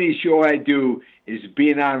than any show I do is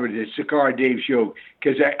being on with the Cigar Dave Show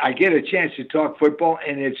because I get a chance to talk football,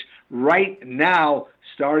 and it's right now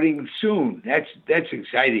starting soon. That's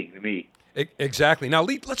exciting to me. Exactly. Now,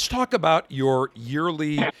 Lee, let's talk about your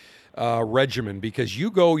yearly regimen because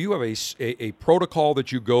you have a protocol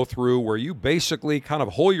that you go through where you basically kind of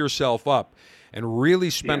hole yourself up and really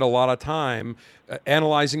spend a lot of time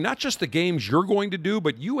analyzing not just the games you're going to do,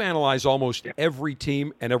 but you analyze almost every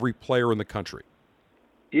team and every player in the country.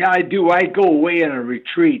 Yeah, I do. I go away on a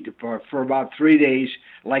retreat for about 3 days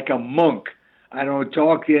like a monk. I don't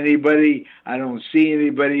talk to anybody. I don't see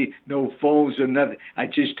anybody, no phones or nothing. I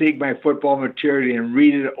just take my football material and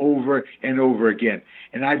read it over and over again.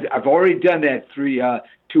 And I've already done that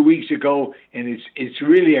 2 weeks ago, and it's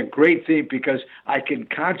really a great thing because I can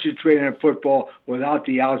concentrate on football without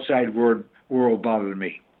the outside world bothering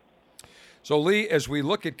me. So, Lee, as we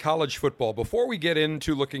look at college football, before we get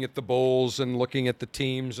into looking at the bowls and looking at the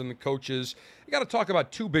teams and the coaches, you got to talk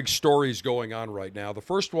about two big stories going on right now. The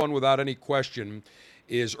first one, without any question,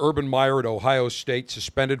 is Urban Meyer at Ohio State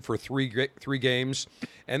suspended for three games.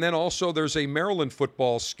 And then also there's a Maryland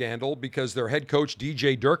football scandal because their head coach,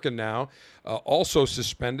 DJ Durkin, now also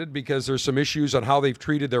suspended because there's some issues on how they've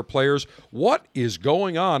treated their players. What is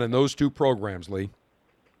going on in those two programs, Lee?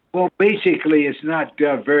 Well, basically, it's not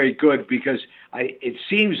very good because it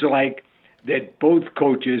seems like that both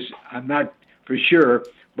coaches, I'm not for sure,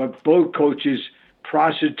 but both coaches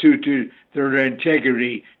prostituted their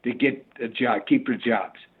integrity to get a job, keep their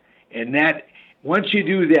jobs. And that, once you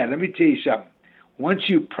do that, let me tell you something. Once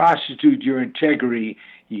you prostitute your integrity,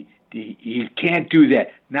 you can't do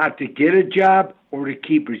that, not to get a job or to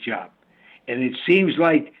keep a job. And it seems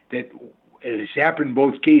like that it has happened in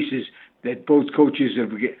both cases, that both coaches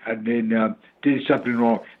have been did something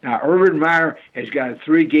wrong. Now, Urban Meyer has got a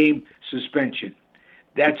 3-game suspension.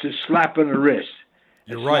 That's a slap on the wrist.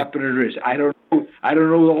 You're right. Slap on the wrist. I don't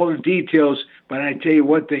know all the details, but I tell you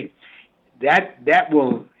one thing: that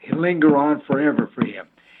will linger on forever for him.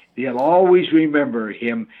 They'll always remember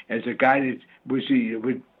him as a guy that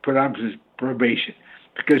would put on his probation.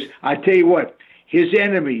 Because I tell you what, his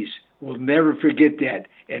enemies will never forget that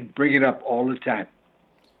and bring it up all the time.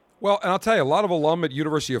 Well, and I'll tell you, a lot of alum at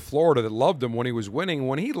University of Florida that loved him when he was winning.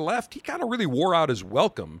 When he left, he kind of really wore out his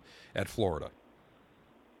welcome at Florida.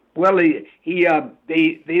 Well, they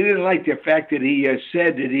didn't like the fact that he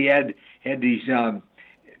said that he had these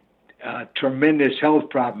tremendous health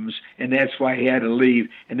problems, and that's why he had to leave.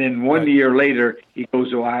 And then one year later, he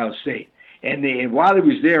goes to Ohio State. And while he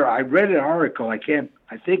was there, I read an article.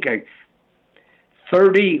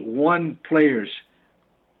 31 players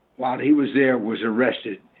while he was there was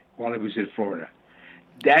arrested while he was in Florida.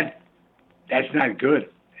 That's not good.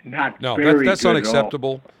 That's good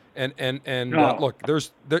unacceptable. Look,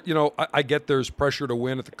 I get there's pressure to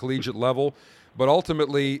win at the collegiate level, but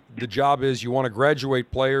ultimately the job is you want to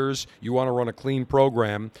graduate players, you want to run a clean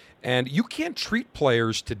program, and you can't treat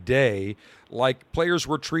players today like players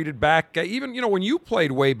were treated back. Even when you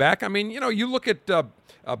played way back. I mean, you look at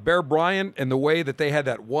Bear Bryant and the way that they had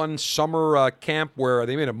that one summer camp where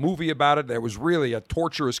they made a movie about it. That was really a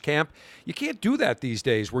torturous camp. You can't do that these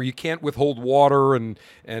days, where you can't withhold water and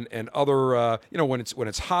other when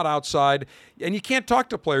it's hot outside, and you can't talk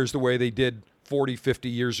to players the way they did 40, 50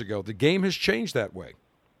 years ago. The game has changed that way.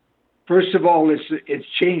 First of all, it's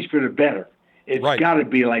changed for the better. It's got to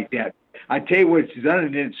be like that. I tell you what, it's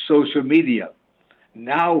done in social media.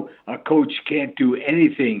 Now a coach can't do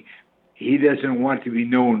anything. He doesn't want to be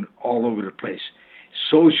known all over the place.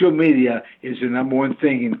 Social media is the number one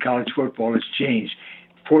thing in college football. It's changed.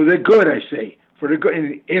 For the good, I say. For the good.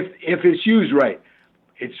 And if it's used right,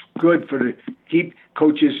 it's good to keep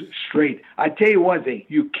coaches straight. I tell you one thing.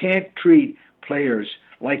 You can't treat players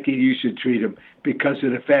like they used to treat them because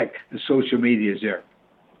of the fact the social media is there.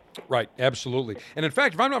 Right, absolutely. And in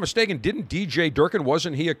fact, if I'm not mistaken, didn't DJ Durkin,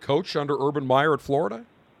 wasn't he a coach under Urban Meyer at Florida?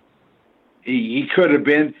 He could have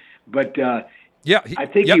been, but I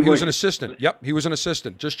think he was an assistant. Yep, he was an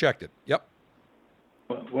assistant. Just checked it. Yep.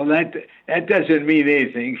 Well, that doesn't mean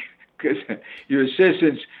anything because your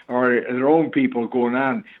assistants are their own people going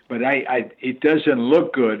on, but it doesn't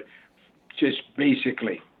look good, just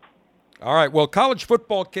basically. All right, well, college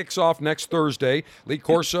football kicks off next Thursday. Lee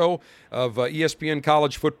Corso of ESPN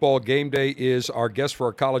College Football Game Day is our guest for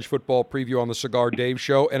our college football preview on the Cigar Dave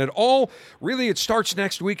Show. And it starts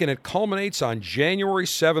next week, and it culminates on January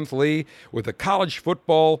 7th, Lee, with the College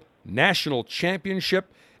Football National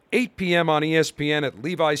Championship, 8 p.m. on ESPN at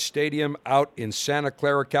Levi's Stadium out in Santa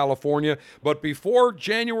Clara, California. But before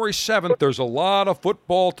January 7th, there's a lot of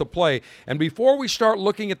football to play. And before we start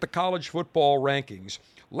looking at the college football rankings,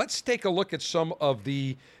 let's take a look at some of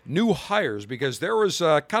the new hires, because there was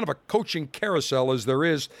kind of a coaching carousel as there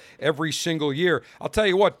is every single year. I'll tell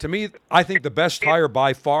you what, to me, I think the best hire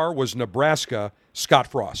by far was Nebraska, Scott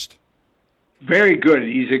Frost. Very good.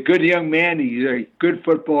 He's a good young man. He's a good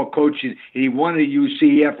football coach. He won the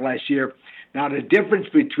UCF last year. Now, the difference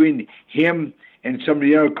between him and some of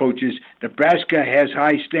the other coaches, Nebraska has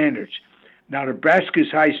high standards. Now,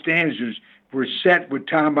 Nebraska's high standards were set with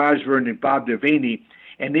Tom Osborne and Bob Devaney,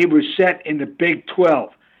 and they were set in the Big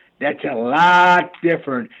 12. That's a lot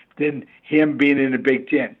different than him being in the Big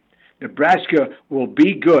 10. Nebraska will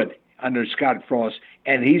be good under Scott Frost,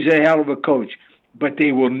 and he's a hell of a coach, but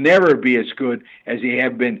they will never be as good as they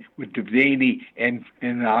have been with Devaney and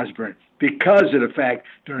Osborne because of the fact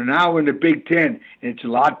they're now in the Big 10, and it's a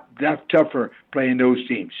lot tougher playing those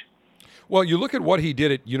teams. Well, you look at what he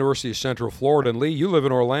did at University of Central Florida, and Lee, you live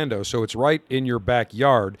in Orlando, so it's right in your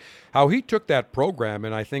backyard. How he took that program,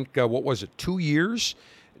 and I think, 2 years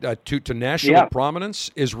to national prominence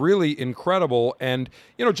is really incredible. And,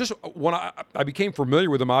 just when I became familiar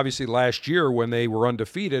with him, obviously, last year when they were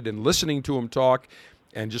undefeated, and listening to him talk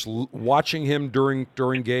and just watching him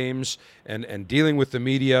during games and dealing with the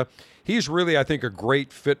media. He's really, I think, a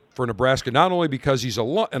great fit for Nebraska, not only because he's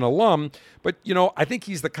an alum, but, I think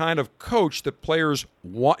he's the kind of coach that players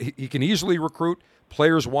want. He can easily recruit.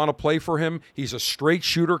 Players want to play for him. He's a straight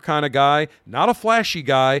shooter kind of guy, not a flashy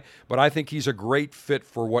guy, but I think he's a great fit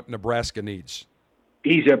for what Nebraska needs.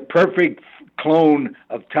 He's a perfect clone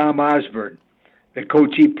of Tom Osborne, the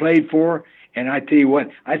coach he played for. And I tell you what,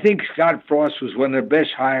 I think Scott Frost was one of the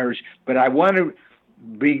best hires, but I want to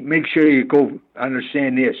make sure you go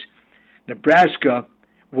understand this. Nebraska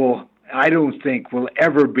I don't think will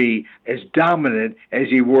ever be as dominant as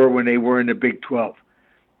they were when they were in the Big 12.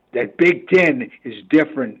 That Big 10 is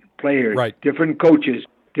different players, different coaches,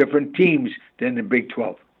 different teams than the Big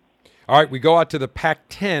 12. All right, we go out to the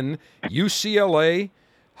Pac-10. UCLA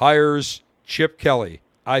hires Chip Kelly.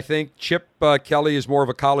 I think Chip Kelly is more of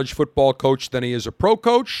a college football coach than he is a pro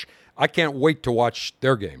coach. I can't wait to watch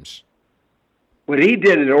their games. What he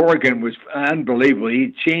did at Oregon was unbelievable.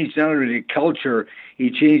 He changed not only the culture, He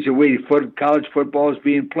changed the way college football is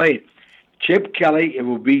being played. Chip Kelly, it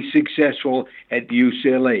will be successful at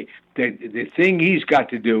UCLA. The thing he's got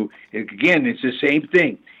to do, again, it's the same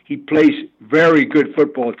thing. He plays very good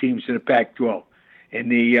football teams in the Pac-12. And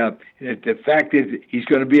the fact is he's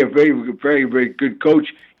going to be a very, very, very good coach.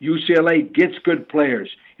 UCLA gets good players.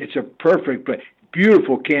 It's a perfect,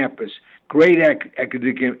 beautiful campus, great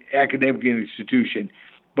academic institution.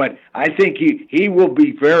 But I think he will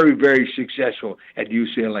be very, very successful at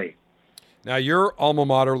UCLA. Now, your alma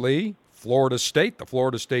mater, Lee, Florida State, the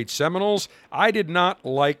Florida State Seminoles. I did not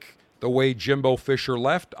like the way Jimbo Fisher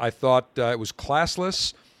left. I thought it was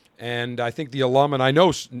classless. And I think the alum, and I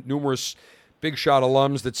know numerous big shot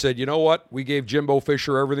alums that said, you know what, we gave Jimbo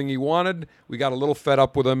Fisher everything he wanted. We got a little fed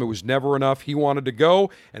up with him. It was never enough. He wanted to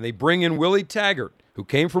go. And they bring in Willie Taggart, who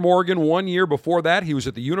came from Oregon 1 year before that. He was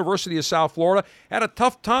at the University of South Florida. Had a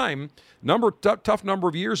tough time, tough number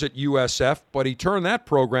of years at USF, but he turned that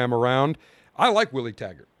program around. I like Willie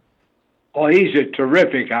Taggart. Oh, he's a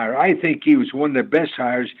terrific hire. I think he was one of the best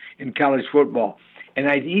hires in college football. And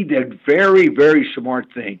he did a very, very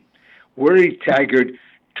smart thing. Willie Taggart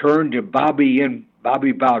turned to Bobby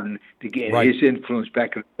Bowden to get his influence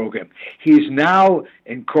back in the program. He's now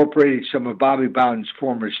incorporated some of Bobby Bowden's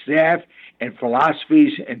former staff and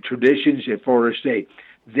philosophies and traditions at Florida State.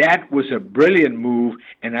 That was a brilliant move,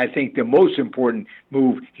 and I think the most important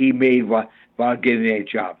move he made while getting that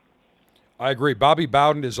job. I agree. Bobby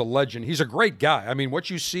Bowden is a legend. He's a great guy. I mean, what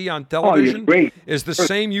you see on television is the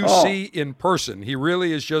same you see in person. He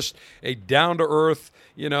really is just a down-to-earth,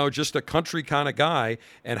 just a country kind of guy.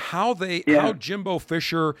 And how Jimbo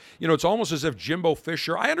Fisher, it's almost as if Jimbo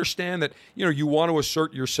Fisher, I understand that, you want to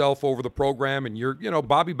assert yourself over the program, and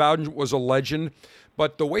Bobby Bowden was a legend.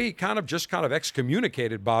 But the way he kind of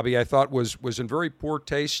excommunicated Bobby, I thought was in very poor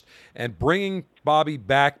taste. And bringing Bobby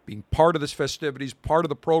back, being part of this festivities, part of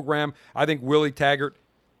the program, I think Willie Taggart,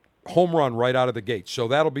 home run right out of the gate. So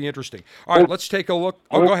that'll be interesting. All right, let's take a look.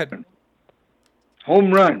 Oh, go ahead.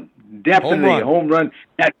 Home run. Definitely home run.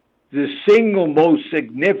 That's the single most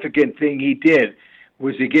significant thing he did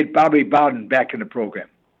was to get Bobby Bowden back in the program.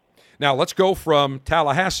 Now let's go from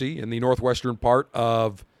Tallahassee in the northwestern part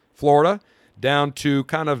of Florida down to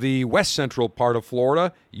kind of the west central part of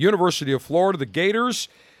Florida. University of Florida, the Gators,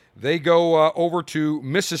 they go over to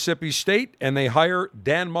Mississippi State, and they hire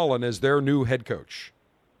Dan Mullen as their new head coach.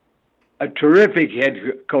 A terrific head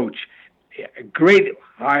coach. A great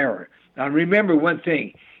hire. Now, remember one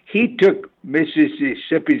thing. He took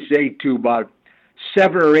Mississippi State to about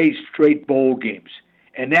 7 or 8 straight bowl games,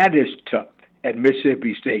 and that is tough at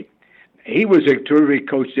Mississippi State. He was a terrific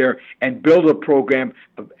coach there and built a program,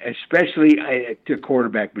 especially at the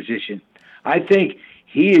quarterback position. I think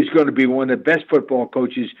he is going to be one of the best football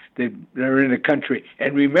coaches that are in the country.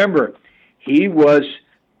 And remember, he was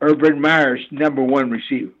Urban Meyer's number one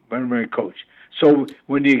coach. So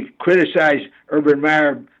when you criticize Urban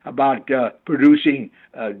Meyer about producing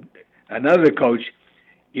another coach,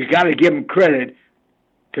 you got to give him credit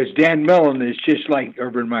because Dan Mullen is just like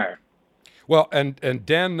Urban Meyer. Well, and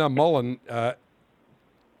Dan Mullen,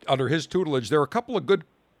 under his tutelage, there are a couple of good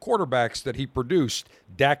quarterbacks that he produced,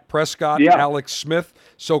 Dak Prescott, Alex Smith.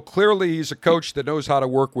 So clearly he's a coach that knows how to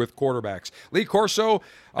work with quarterbacks. Lee Corso,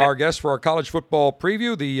 our guest for our college football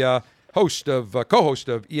preview, the co-host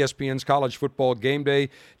of ESPN's College Football Game Day,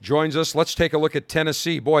 joins us. Let's take a look at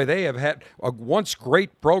Tennessee. Boy, they have had a once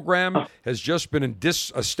great program, has just been in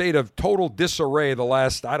a state of total disarray the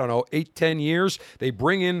last, 8-10 years. They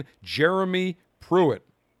bring in Jeremy Pruitt.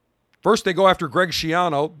 First, they go after Greg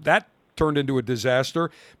Schiano. That turned into a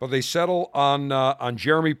disaster, but they settle on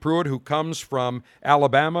Jeremy Pruitt, who comes from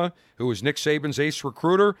Alabama, who is Nick Saban's ace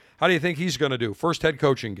recruiter. How do you think he's going to do? First head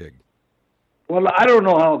coaching gig. Well, I don't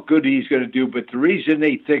know how good he's going to do, but the reason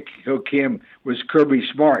they took him was Kirby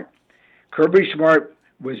Smart. Kirby Smart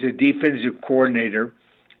was a defensive coordinator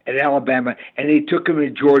at Alabama, and they took him to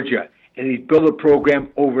Georgia, and he built a program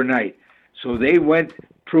overnight. So they went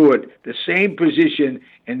Pruitt, the same position,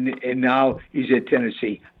 and now he's at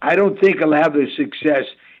Tennessee. I don't think he'll have the success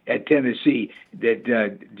at Tennessee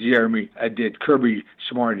that Kirby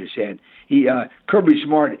Smart has had. Kirby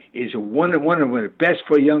Smart is one of the best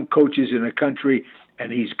for young coaches in the country, and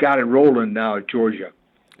he's got it rolling now at Georgia.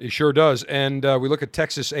 He sure does. And we look at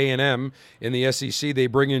Texas A&M in the SEC. They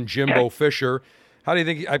bring in Jimbo Fisher. How do you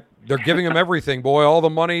think they're giving him everything, boy? All the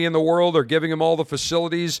money in the world. They're giving him all the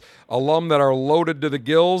facilities, alum that are loaded to the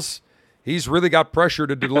gills. He's really got pressure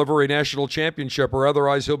to deliver a national championship, or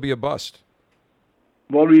otherwise he'll be a bust.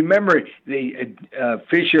 Well, remember,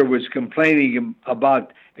 Fisher was complaining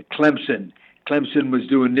about Clemson. Clemson was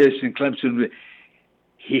doing this, and Clemson.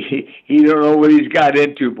 he don't know what he's got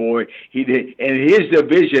into, boy. He did, and his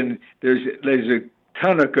division, there's a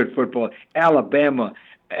ton of good football. Alabama,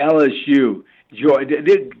 LSU, Georgia.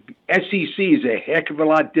 The SEC is a heck of a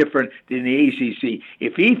lot different than the ACC.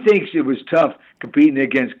 If he thinks it was tough competing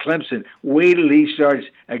against Clemson, wait till he starts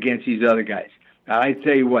against these other guys. I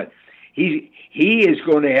tell you what, he is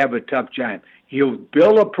going to have a tough time. He'll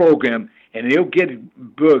build a program and he'll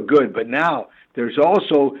get good. But now there's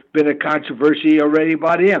also been a controversy already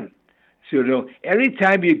about him. So every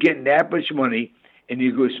time you get that much money and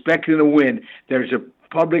you go expecting to win, there's a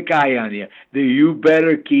public eye on you. That you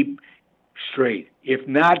better keep straight. If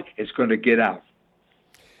not, it's going to get out.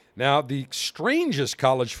 Now, the strangest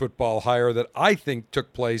college football hire that I think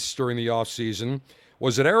took place during the offseason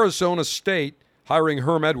was at Arizona State hiring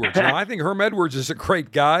Herm Edwards. Now, I think Herm Edwards is a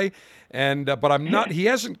great guy, but I'm not. He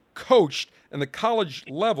hasn't coached in the college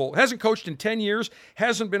level, hasn't coached in 10 years,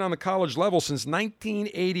 hasn't been on the college level since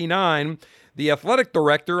 1989. The athletic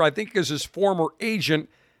director, I think, is his former agent.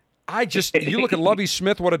 You look at Lovie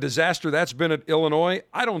Smith, what a disaster that's been at Illinois.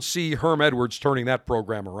 I don't see Herm Edwards turning that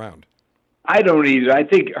program around. I don't either. I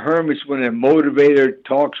think Herm is one of the motivator,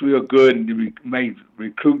 talks real good, and may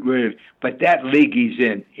recruit with. But that league he's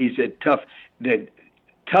in, he's a tough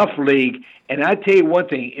league. And I tell you one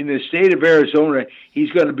thing: in the state of Arizona,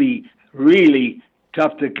 he's going to be really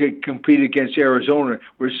tough to compete against Arizona,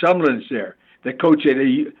 where Sumlin's there. The coach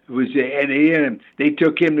was at A&M. They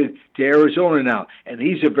took him to Arizona now, and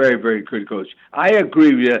he's a very, very good coach. I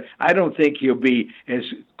agree with you. I don't think he'll be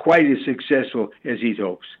quite as successful as he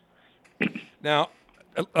hopes. Now,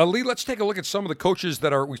 Lee, let's take a look at some of the coaches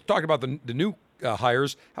that are. We've talked about the new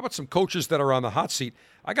hires. How about some coaches that are on the hot seat?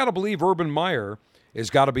 I got to believe Urban Meyer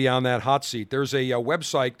has got to be on that hot seat. There's a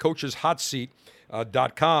website,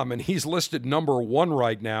 coacheshotseat.com, and he's listed number 1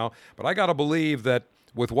 right now. But I got to believe that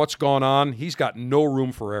with what's gone on, he's got no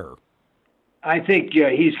room for error. I think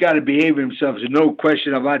he's got to behave himself. There's no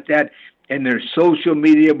question about that. And their social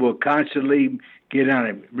media will constantly get on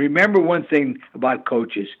him. Remember one thing about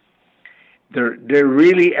coaches. They're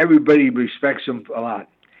really, everybody respects them a lot.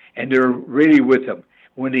 And they're really with them.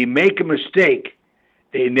 When they make a mistake,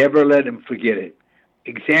 they never let them forget it.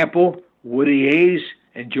 Example, Woody Hayes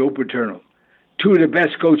and Joe Paterno. 2 of the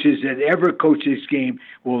best coaches that ever coached this game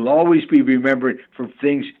will always be remembered for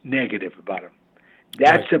things negative about them.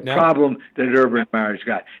 That's the problem that Urban Meyer's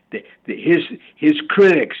got. His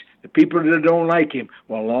critics, the people that don't like him,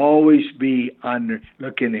 will always be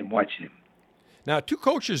looking and watching him. Now, 2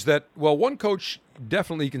 coaches that, one coach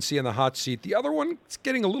definitely you can see on the hot seat. The other one is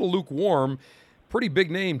getting a little lukewarm. Pretty big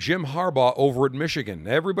name, Jim Harbaugh over at Michigan.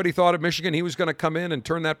 Everybody thought at Michigan he was going to come in and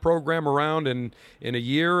turn that program around in a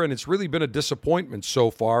year, and it's really been a disappointment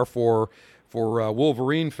so far for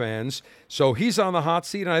Wolverine fans. So he's on the hot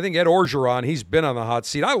seat, and I think Ed Orgeron, he's been on the hot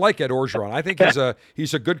seat. I like Ed Orgeron. I think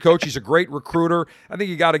he's a good coach. He's a great recruiter. I think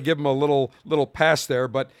you got to give him a little pass there.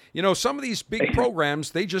 But, some of these big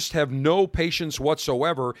programs, they just have no patience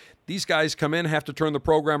whatsoever. These guys come in, have to turn the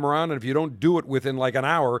program around, and if you don't do it within like an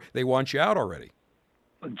hour, they want you out already.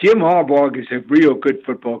 Jim Harbaugh is a real good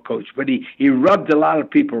football coach, but he rubbed a lot of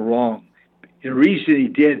people wrong. The reason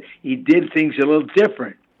he did things a little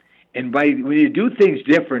different. And when you do things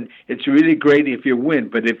different, it's really great if you win.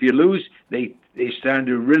 But if you lose, they start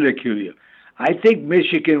to ridicule you. I think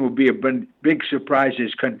Michigan will be a big surprise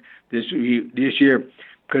this year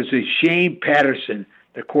because Shane Patterson,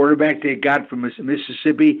 the quarterback they got from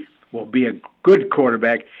Mississippi, will be a good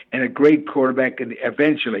quarterback and a great quarterback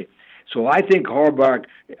eventually. So I think Harbaugh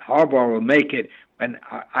will make it. And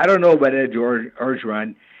I don't know about Ed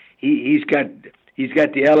Orgeron. He's got the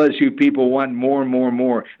LSU people wanting more and more and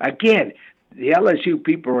more. Again, the LSU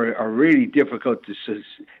people are really difficult to.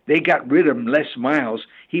 They got rid of Les Miles.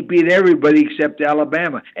 He beat everybody except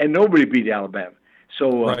Alabama, and nobody beat Alabama.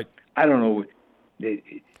 So right. I don't know.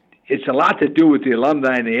 It's a lot to do with the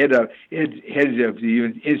alumni and the heads of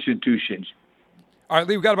the institutions. All right,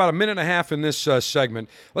 Lee, we've got about a minute and a half in this segment.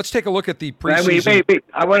 Let's take a look at the preseason.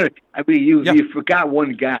 Wait. You forgot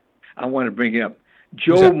one guy I want to bring up.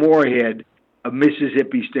 Joe Moorhead of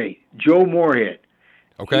Mississippi State. Joe Moorhead.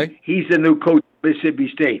 Okay. He's the new coach of Mississippi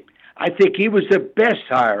State. I think he was the best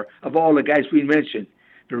hire of all the guys we mentioned.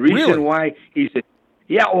 The reason why he's a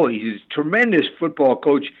tremendous football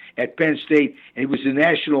coach at Penn State, and he was the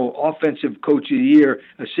National Offensive Coach of the Year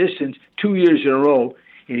assistant 2 years in a row.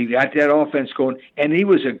 And he got that offense going, and he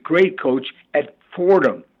was a great coach at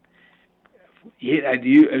Fordham, at the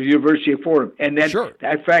University of Fordham. And that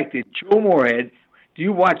fact that Joe Moorhead,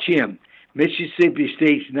 you watch him. Mississippi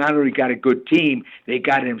State's not only got a good team, they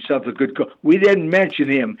got himself a good coach. We didn't mention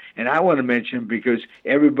him, and I want to mention him because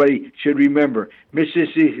everybody should remember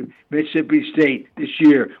Mississippi State this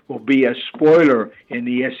year will be a spoiler in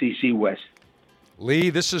the SEC West.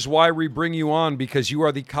 Lee, this is why we bring you on, because you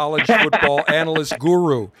are the college football analyst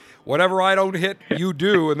guru. Whatever I don't hit, you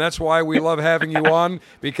do, and that's why we love having you on,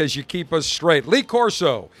 because you keep us straight. Lee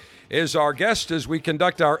Corso is our guest as we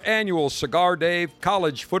conduct our annual Cigar Dave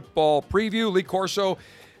College Football Preview. Lee Corso,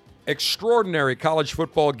 extraordinary college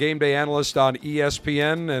football game day analyst on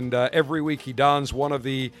ESPN, and every week he dons one of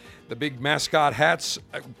the big mascot hats,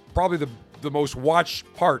 probably the most watched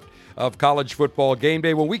part of college football game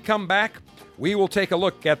day. When we come back, we will take a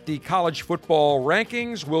look at the college football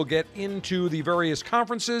rankings. We'll get into the various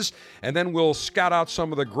conferences, and then we'll scout out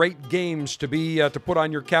some of the great games to put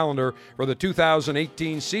on your calendar for the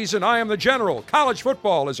 2018 season. I am the General. College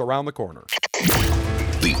football is around the corner.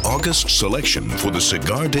 The August selection for the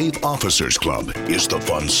Cigar Dave Officers Club is the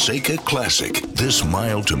Fonseca Classic. This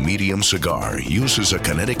mild to medium cigar uses a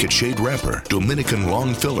Connecticut shade wrapper, Dominican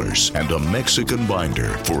long fillers, and a Mexican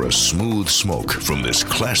binder for a smooth smoke from this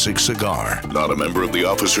classic cigar. Not a member of the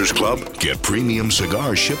Officers Club? Get premium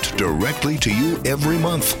cigars shipped directly to you every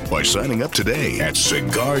month by signing up today at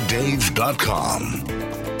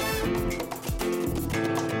CigarDave.com.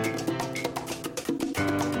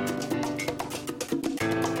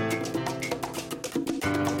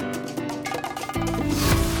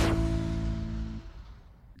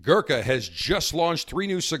 Gurkha has just launched 3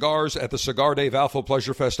 new cigars at the Cigar Dave Alpha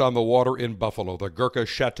Pleasure Fest on the water in Buffalo. The Gurkha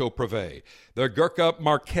Chateau Privé, the Gurkha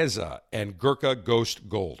Marquesa, and Gurkha Ghost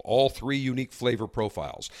Gold. All 3 unique flavor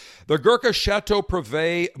profiles. The Gurkha Chateau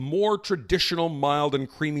Privé, more traditional, mild, and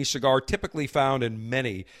creamy cigar typically found in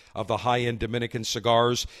many of the high-end Dominican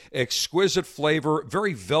cigars. Exquisite flavor,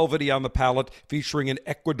 very velvety on the palate, featuring an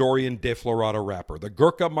Ecuadorian deflorado wrapper. The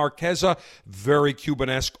Gurkha Marquesa, very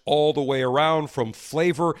Cubanesque all the way around, from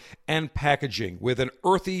flavor and packaging. With an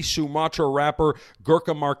earthy Sumatra wrapper,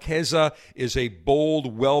 Gurkha Marquesa is a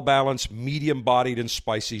bold, well-balanced, medium-bodied, and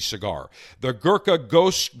spicy cigar. The Gurkha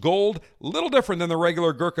Ghost Gold, little different than the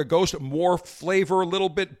regular Gurkha Ghost, more flavor, a little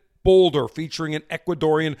bit bolder, featuring an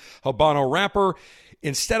Ecuadorian Habano wrapper.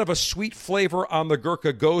 Instead of a sweet flavor on the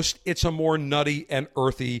Gurkha Ghost, it's a more nutty and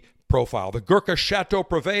earthy profile. The Gurkha Chateau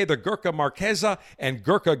Privé, the Gurkha Marquesa, and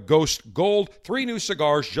Gurkha Ghost Gold, 3 new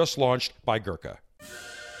cigars just launched by Gurkha.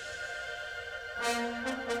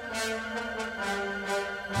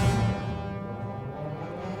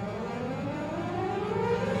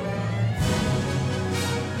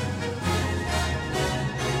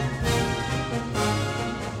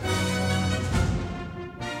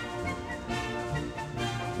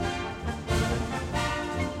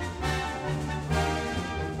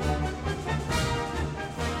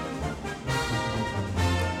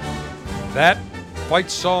 That fight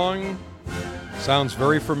song sounds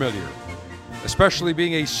very familiar, especially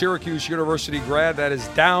being a Syracuse University grad. That is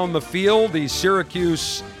Down the Field, the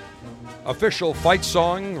Syracuse official fight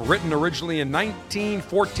song, written originally in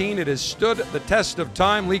 1914. It has stood the test of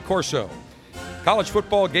time. Lee Corso, college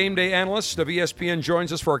football game day analyst of ESPN,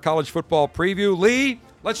 joins us for our college football preview. Lee,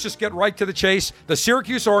 let's just get right to the chase. The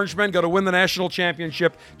Syracuse Orangemen going to win the national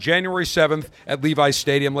championship January 7th at Levi's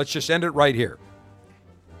Stadium. Let's just end it right here.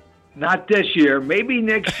 Not this year, maybe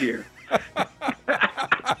next year.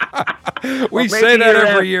 We say that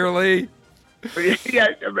every year, Lee. Yeah,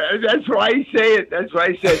 that's why I say it. That's why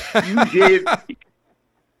I said you say it.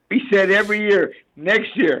 We said every year,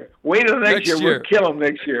 next year. Wait till next year. We'll kill them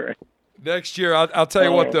next year. Next year, I'll tell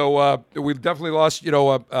you what, though, we've definitely lost, Dick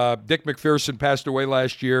McPherson passed away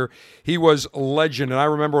last year. He was a legend, and I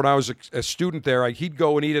remember when I was a student there, he'd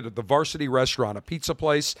go and eat it at the Varsity Restaurant, a pizza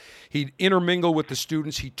place. He'd intermingle with the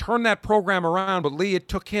students. He turned that program around, but, Lee, it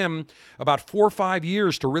took him about 4 or 5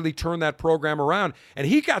 years to really turn that program around, and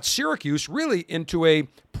he got Syracuse really into a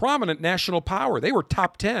prominent national power. They were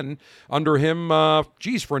top 10 under him,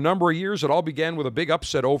 for a number of years. It all began with a big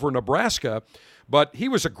upset over Nebraska. But he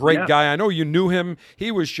was a great guy. I know you knew him.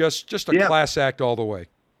 He was just a class act all the way.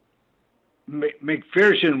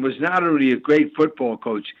 McPherson was not only a great football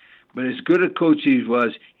coach, but as good a coach he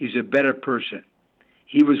was, he's a better person.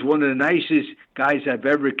 He was one of the nicest guys I've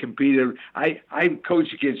ever competed. I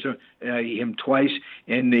coached against him twice,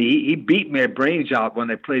 and he beat my brains out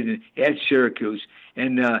when I played at Syracuse.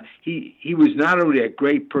 And he was not only a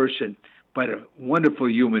great person, but a wonderful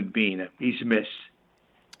human being. He's missed.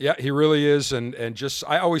 Yeah, he really is, and just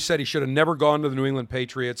I always said he should have never gone to the New England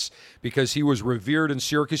Patriots because he was revered in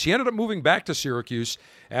Syracuse. He ended up moving back to Syracuse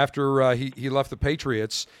after he left the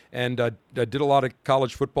Patriots and did a lot of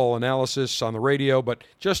college football analysis on the radio, but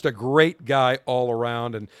just a great guy all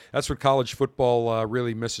around, and that's what college football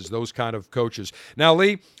really misses, those kind of coaches. Now,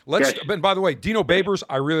 Lee, let's – and by the way, Dino Babers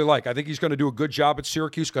I really like. I think he's going to do a good job at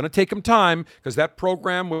Syracuse. Going to take him time because that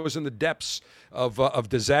program was in the depths of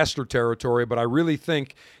disaster territory, but I really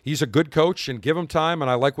think he's a good coach, and give him time, and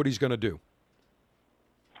I like what he's going to do.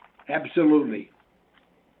 Absolutely.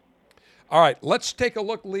 All right, let's take a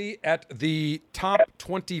look, Lee, at the top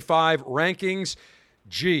 25 rankings.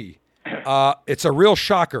 Gee, it's a real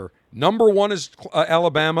shocker. Number 1 is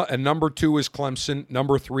Alabama, and number 2 is Clemson.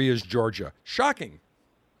 Number 3 is Georgia. Shocking.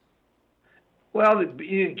 Well,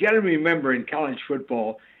 you got to remember in college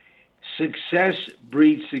football, success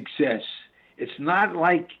breeds success. It's not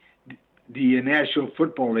like the National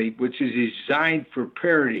Football League, which is designed for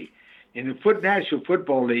parity. In the National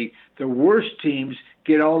Football League, the worst teams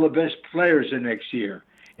get all the best players the next year.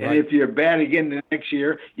 And Right. if you're bad again the next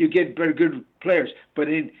year, you get very good players. But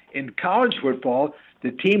in college football,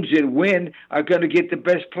 the teams that win are going to get the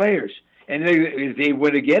best players. And if they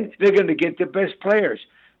win again, they're going to get the best players.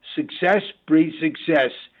 Success breeds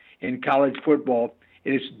success in college football.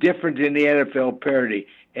 It's different in the NFL parity.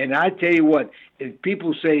 And I tell you what, if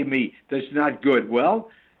people say to me, that's not good, well,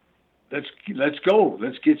 let's go.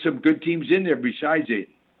 Let's get some good teams in there besides it.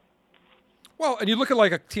 Well, and you look at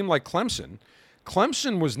like a team like Clemson.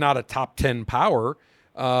 Clemson was not a top 10 power.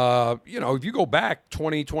 If you go back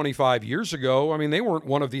 20, 25 years ago, I mean, they weren't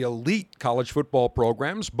one of the elite college football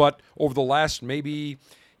programs, but over the last maybe,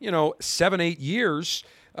 7, 8 years,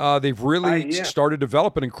 they've really started to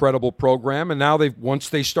develop an incredible program, and now once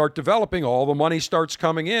they start developing, all the money starts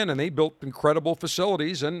coming in, and they built incredible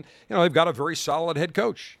facilities, and they've got a very solid head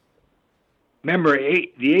coach. Remember,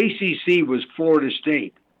 the ACC was Florida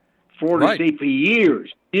State. Florida State for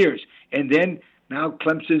years, and then now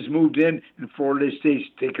Clemson's moved in, and Florida State's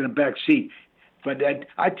taking a back seat. But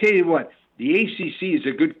I tell you what, the ACC is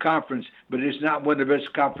a good conference, but it's not one of the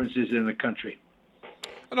best conferences in the country.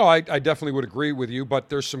 No, I definitely would agree with you, but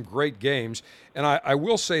there's some great games. And I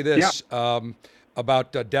will say this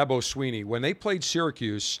about Dabo Swinney. When they played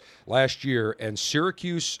Syracuse last year and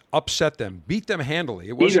Syracuse upset them, beat them handily,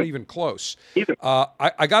 it wasn't even close.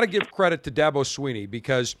 I got to give credit to Dabo Swinney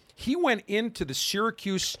because he went into the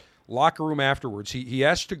Syracuse locker room afterwards. He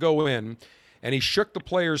asked to go in, and he shook the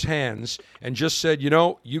players' hands and just said,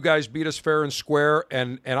 you guys beat us fair and square.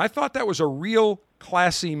 And I thought that was a real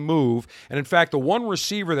classy move. And in fact, the one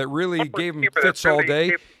receiver that really gave him fits all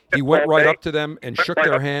day, he went right up to them and shook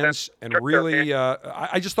their hands and really,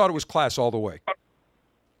 I just thought it was class all the way.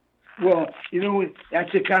 Well,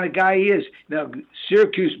 that's the kind of guy he is. Now,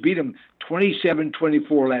 Syracuse beat him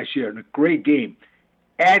 27-24 last year in a great game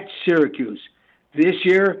at Syracuse. This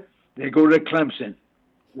year, they go to Clemson.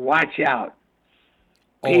 Watch out.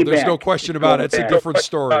 Oh, there's no question about it. It's a different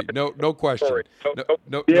story. No question.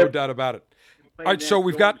 No doubt about it. All right, so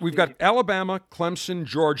we've got Alabama, Clemson,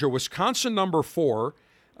 Georgia, Wisconsin number 4,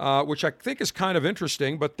 which I think is kind of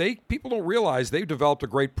interesting, but people don't realize they've developed a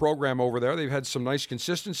great program over there. They've had some nice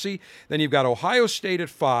consistency. Then you've got Ohio State at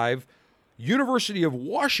 5. University of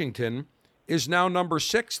Washington is now number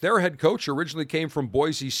 6. Their head coach originally came from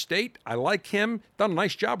Boise State. I like him. Done a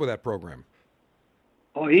nice job with that program.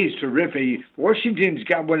 Oh, he's terrific. Washington's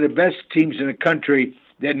got one of the best teams in the country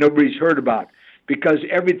that nobody's heard about. Because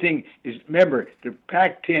everything is, remember, the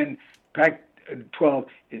Pac-10, Pac-12,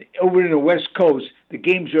 over in the West Coast, the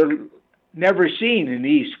games are never seen in the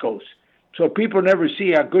East Coast. So people never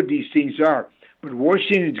see how good these teams are. But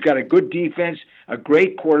Washington's got a good defense, a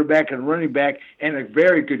great quarterback and running back, and a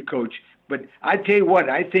very good coach. But I tell you what,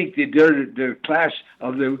 I think that they're the class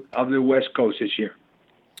of the West Coast this year.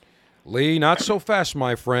 Lee, not so fast,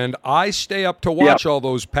 my friend. I stay up to watch all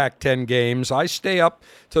those Pac-10 games. I stay up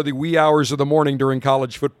to the wee hours of the morning during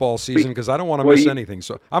college football season because I don't want to miss anything.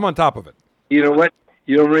 So I'm on top of it. You know what?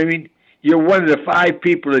 You know what I mean? You're one of the 5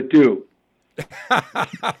 people that do.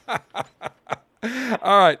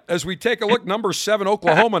 All right. As we take a look, number 7,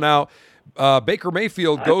 Oklahoma now. Baker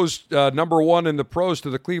Mayfield goes number 1 in the pros to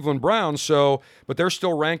the Cleveland Browns. But they're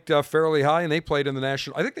still ranked fairly high, and they played in the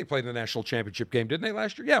national. I think they played in the national championship game, didn't they,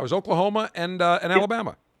 last year? Yeah, it was Oklahoma and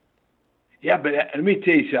Alabama. Yeah, but let me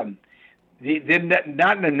tell you something. They're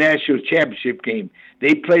not in the national championship game.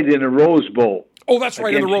 They played in the Rose Bowl. Oh, that's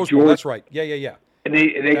right, in the Rose Bowl. That's right. Yeah. And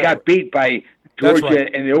they got beat by Georgia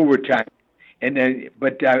in the overtime. And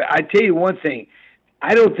but I tell you one thing.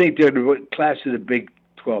 I don't think they're the class of the Big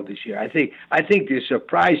 12 this year. I think the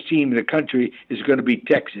surprise team in the country is going to be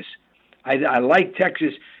Texas. I like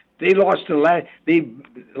Texas. They lost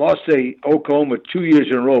to Oklahoma 2 years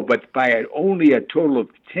in a row, but by only a total of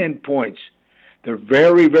 10 points. They're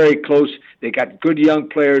very, very close. They got good young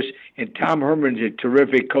players, and Tom Herman's a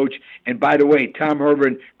terrific coach. And by the way, Tom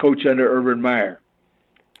Herman coached under Urban Meyer.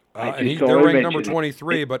 They're ranked number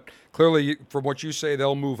 23, but clearly, from what you say,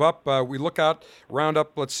 they'll move up. We look out, round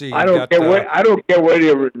up. Let's see. I don't care where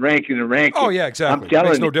they're ranking the rankings. Oh yeah, exactly. I'm telling it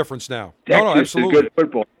makes you, no difference now. Texas No, absolutely. is good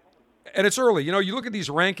football. And it's early. You look at these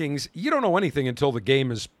rankings. You don't know anything until the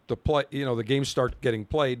game is the play. The games start getting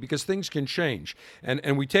played because things can change.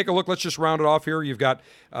 And we take a look. Let's just round it off here. You've got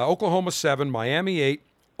Oklahoma 7, Miami 8,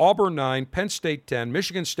 Auburn 9, Penn State 10,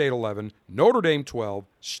 Michigan State 11, Notre Dame 12,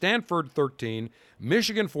 Stanford 13,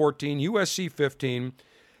 Michigan 14, USC 15,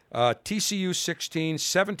 TCU 16,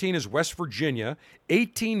 17 is West Virginia,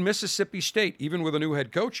 18 Mississippi State, even with a new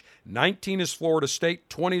head coach, 19 is Florida State,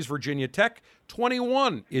 20 is Virginia Tech,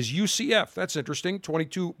 21 is UCF. That's interesting.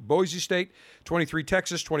 22 Boise State, 23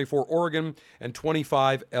 Texas, 24 Oregon, and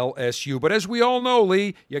 25 LSU. But as we all know,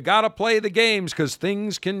 Lee, you got to play the games because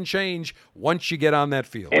things can change once you get on that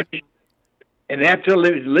field. And after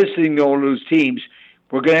listening to all those teams,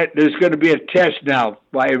 there's going to be a test now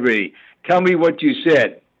by everybody. Tell me what you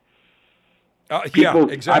said. Yeah,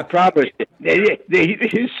 exactly. I promise.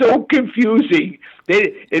 It's so confusing.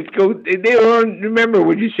 They don't remember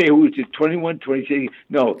when you say who is it, 21, 26.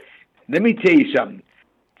 No, let me tell you something.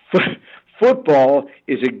 Football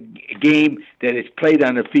is a game that is played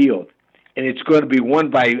on the field, and it's going to be won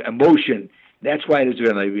by emotion. That's why there's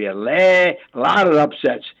going to be a lot of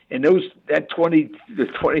upsets, and the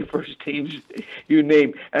 21st teams you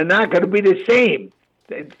name are not going to be the same.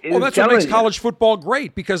 Well, that's what makes college football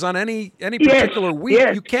great, because on any particular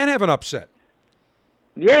week, you can have an upset.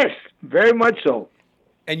 Yes, very much so.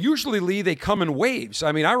 And usually, Lee, they come in waves.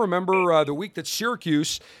 I mean, I remember the week that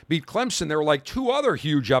Syracuse beat Clemson, there were like two other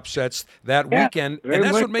huge upsets that weekend. And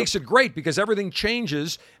that's what makes it great, because everything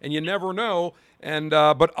changes and you never know. And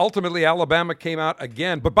but ultimately, Alabama came out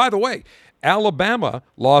again. But by the way, Alabama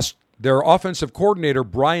lost their offensive coordinator,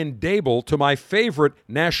 Brian Daboll, to my favorite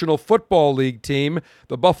National Football League team,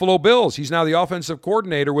 the Buffalo Bills. He's now the offensive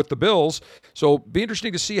coordinator with the Bills. So be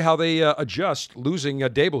interesting to see how they adjust, losing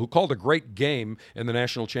Daboll, who called a great game in the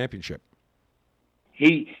national championship.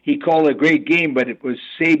 He called a great game, but it was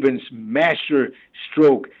Saban's master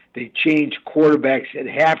stroke. They changed quarterbacks at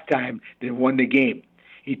halftime that won the game.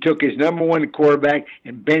 He took his number one quarterback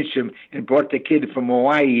and benched him and brought the kid from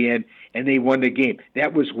Hawaii in, and they won the game.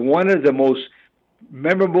 That was one of the most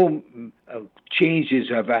memorable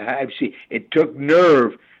changes I've seen. It took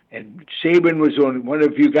nerve, and Saban was one of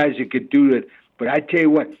the few guys that could do it. But I tell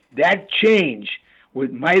you what, that change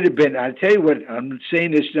might have been, I'll tell you what, I'm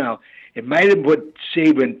saying this now, it might have put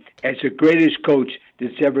Saban as the greatest coach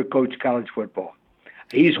that's ever coached college football.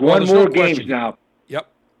 He's won more games now. Yep.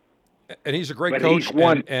 And he's a great coach.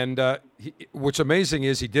 And what's amazing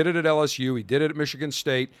is he did it at LSU. He did it at Michigan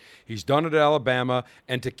State. He's done it at Alabama.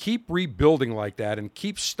 And to keep rebuilding like that and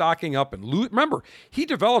keep stocking up and remember, he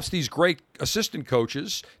develops these great assistant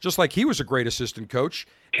coaches, just like he was a great assistant coach,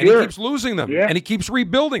 and he keeps losing them. Yeah. And he keeps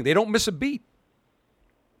rebuilding. They don't miss a beat.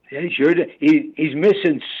 Yeah, sure. He's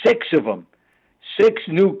missing 6 of them. 6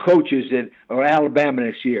 new coaches that are Alabama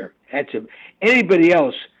this year. That's anybody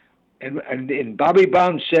else. And Bobby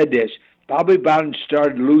Bowden said this. Bobby Bowden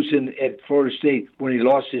started losing at Florida State when he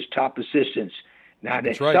lost his top assistants. Now,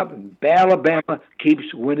 Alabama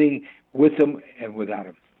keeps winning with them and without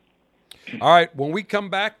them. All right, when we come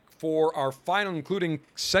back for our final concluding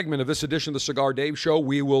segment of this edition of the Cigar Dave Show,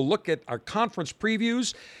 we will look at our conference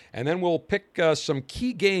previews, and then we'll pick some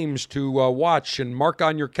key games to watch and mark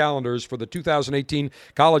on your calendars for the 2018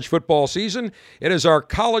 college football season. It is our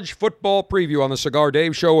college football preview on the Cigar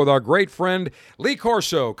Dave Show with our great friend Lee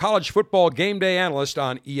Corso, college football game day analyst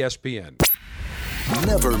on ESPN.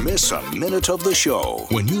 Never miss a minute of the show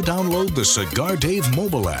when you download the Cigar Dave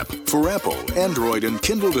mobile app for Apple, Android, and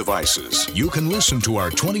Kindle devices. You can listen to our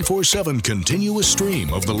 24/7 continuous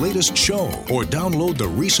stream of the latest show or download the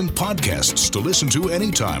recent podcasts to listen to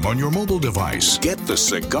anytime on your mobile device. Get the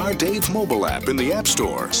Cigar Dave mobile app in the App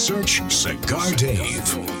Store. Search Cigar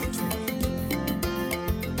Dave.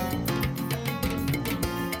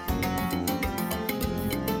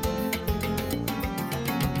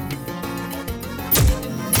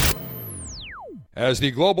 As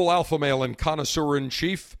the global alpha male and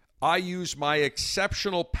connoisseur-in-chief, I use my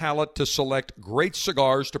exceptional palate to select great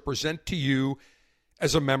cigars to present to you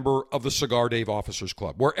as a member of the Cigar Dave Officers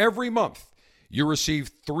Club, where every month you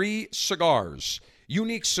receive 3 cigars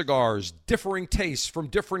Unique cigars, differing tastes from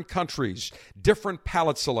different countries, different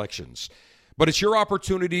palate selections. But it's your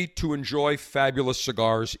opportunity to enjoy fabulous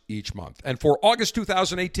cigars each month. And for August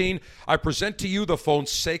 2018, I present to you the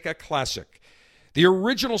Fonseca Classic, the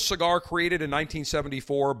original cigar created in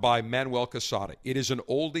 1974 by Manuel Quesada. It is an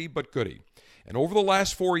oldie but goodie. And over the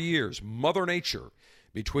last 4 years, Mother Nature,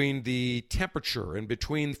 between the temperature and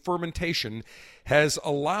between fermentation, has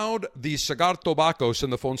allowed the Cigar Tobacos in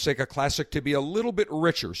the Fonseca Classic to be a little bit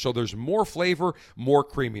richer, so there's more flavor, more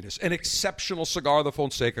creaminess. An exceptional cigar, the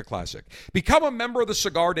Fonseca Classic. Become a member of the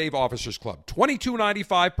Cigar Dave Officers Club.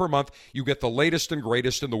 $22.95 per month. You get the latest and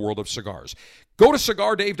greatest in the world of cigars. Go to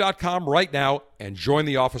CigarDave.com right now and join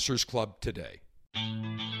the Officers Club today.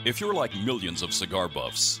 If you're like millions of cigar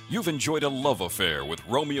buffs, you've enjoyed a love affair with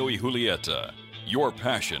Romeo y Julieta. Your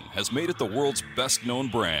passion has made it the world's best-known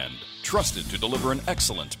brand, trusted to deliver an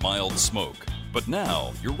excellent mild smoke. But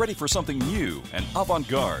now, you're ready for something new and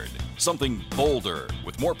avant-garde, something bolder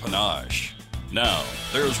with more panache. Now,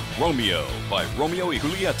 there's Romeo by Romeo y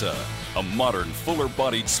Julieta, a modern,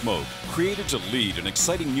 fuller-bodied smoke created to lead an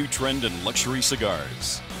exciting new trend in luxury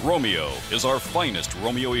cigars. Romeo is our finest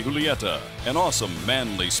Romeo y Julieta, an awesome,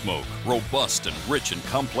 manly smoke, robust and rich in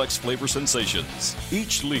complex flavor sensations.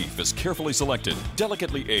 Each leaf is carefully selected,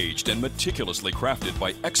 delicately aged, and meticulously crafted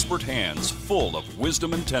by expert hands full of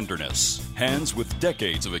wisdom and tenderness. Hands with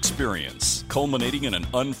decades of experience, culminating in an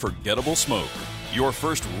unforgettable smoke. Your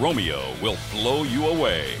first Romeo will blow you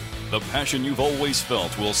away. The passion you've always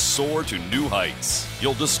felt will soar to new heights.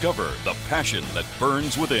 You'll discover the passion that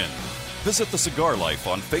burns within. Visit The Cigar Life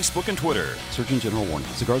on Facebook and Twitter. Surgeon General warning.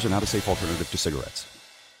 Cigars are not a safe alternative to cigarettes.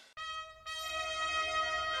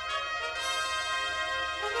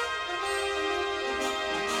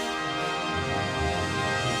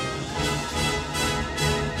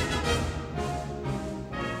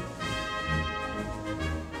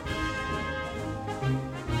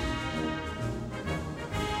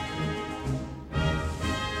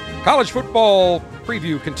 College football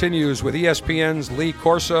preview continues with ESPN's Lee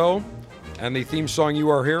Corso, and the theme song you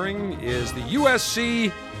are hearing is the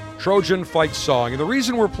USC Trojan Fight Song. And the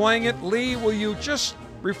reason we're playing it, Lee, will you just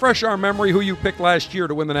refresh our memory who you picked last year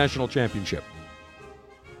to win the national championship?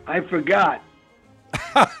 I forgot.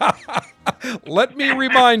 Let me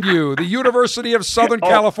remind you, the University of Southern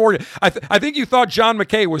California. I think you thought John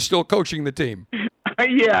McKay was still coaching the team.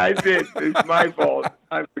 Yeah, I did. It's my fault.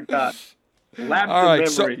 I forgot.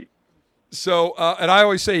 Lapse of memory. So, and I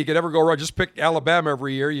always say you could never go wrong. Just pick Alabama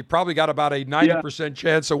every year. You probably got about a 90%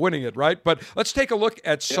 chance of winning it, right? But let's take a look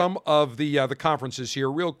at some of the conferences here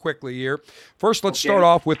real quickly here. First, let's start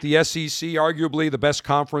off with the SEC, arguably the best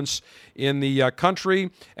conference in the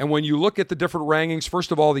country. And when you look at the different rankings,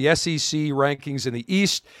 first of all, the SEC rankings in the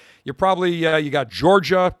East, you probably you got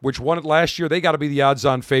Georgia, which won it last year. They got to be the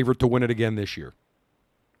odds-on favorite to win it again this year.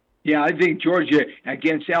 Yeah, I think Georgia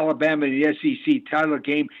against Alabama in the SEC title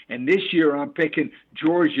game, and this year I'm picking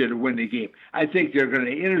Georgia to win the game. I think they're going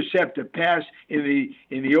to intercept the pass in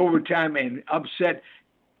the overtime and upset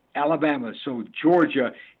Alabama. So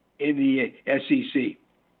Georgia in the SEC.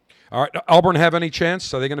 All right, Auburn have any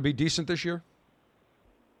chance? Are they going to be decent this year?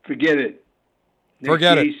 Forget it.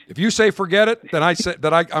 Forget it. If you say forget it, then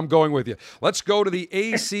I'm going with you. Let's go to the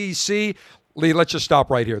ACC. Lee, let's just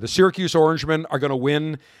stop right here. The Syracuse Orangemen are going to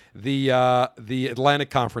win the Atlantic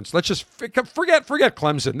Conference. Let's just forget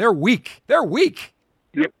Clemson. They're weak.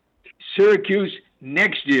 Yep. Syracuse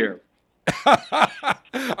next year. All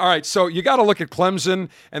right, so you got to look at Clemson,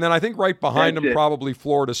 and then I think right behind them probably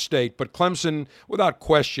Florida State. But Clemson, without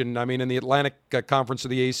question, I mean, in the Atlantic Conference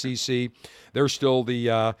of the ACC, they're still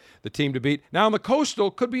the team to beat. Now, in the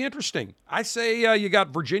Coastal, could be interesting. I say you got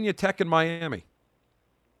Virginia Tech and Miami.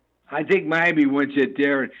 I think Miami wins it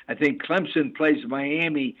there. I think Clemson plays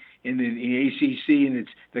Miami in the ACC, and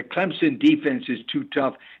the Clemson defense is too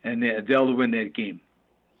tough, and they'll win that game.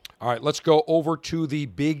 All right, let's go over to the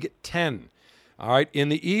Big Ten. All right, in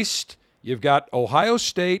the East, you've got Ohio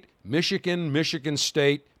State, Michigan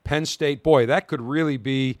State, Penn State. Boy, that could really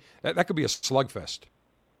be that could be a slugfest.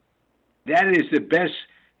 That is the best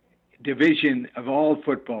division of all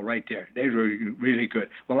football right there. They're really good.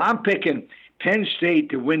 Well, I'm picking Penn State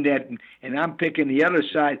to win that, and I'm picking the other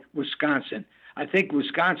side, Wisconsin. I think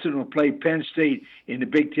Wisconsin will play Penn State in the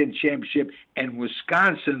Big Ten championship, and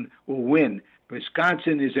Wisconsin will win.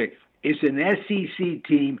 Wisconsin is an SEC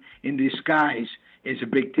team in disguise as a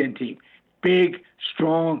Big Ten team. Big,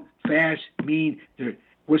 strong, fast, mean.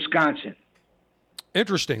 Wisconsin.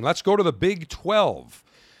 Interesting. Let's go to the Big 12.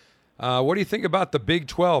 What do you think about the Big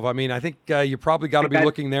 12? I mean, I think you probably got to be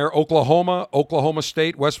looking there. Oklahoma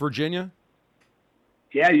State, West Virginia.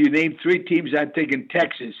 Yeah, you named 3 teams. I'm thinking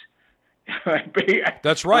Texas.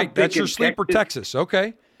 That's right. I'm That's your thinking sleeper, Texas.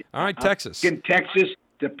 Okay. All right, Texas. In Texas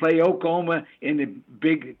to play Oklahoma in the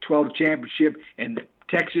Big 12 championship, and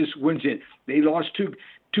Texas wins it. They lost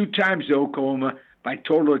two times to Oklahoma by a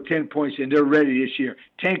total of 10 points, and they're ready this year.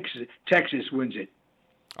 Texas wins it.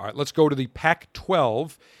 All right, let's go to the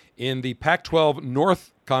Pac-12. In the Pac-12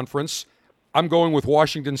 North Conference, I'm going with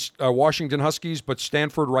Washington Huskies, but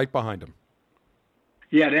Stanford right behind them.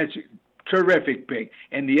 Yeah, that's terrific pick.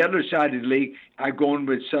 And the other side of the league, I'm going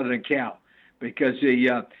with Southern Cal because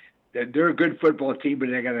they're a good football team, but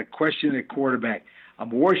they got a question at quarterback.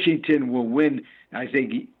 Washington will win. I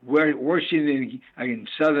think Washington in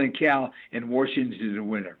Southern Cal, and Washington is the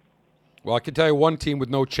winner. Well, I can tell you one team with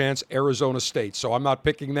no chance, Arizona State. So I'm not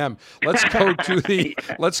picking them. Let's go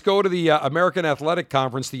to the American Athletic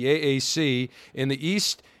Conference, the AAC. In the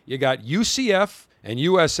East, you got UCF and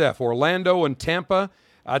USF, Orlando and Tampa.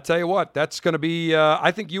 I tell you what, that's going to be.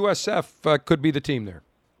 I think USF could be the team there.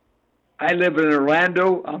 I live in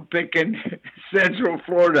Orlando. I'm picking Central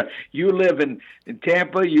Florida. You live in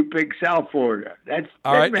Tampa. You pick South Florida. That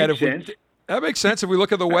makes sense. That makes sense. If we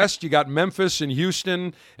look at the West, you got Memphis and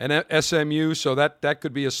Houston and SMU, so that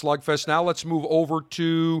could be a slugfest. Now let's move over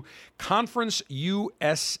to Conference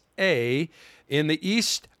USA. In the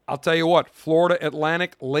East, I'll tell you what, Florida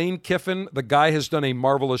Atlantic, Lane Kiffin, the guy has done a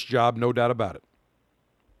marvelous job, no doubt about it.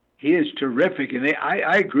 He is terrific, and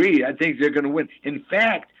I agree. I think they're going to win. In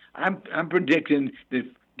fact, I'm predicting that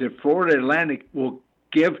the Florida Atlantic will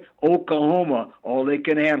give Oklahoma all they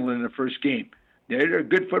can handle in the first game. They're a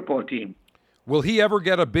good football team. Will he ever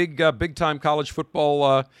get a big-time college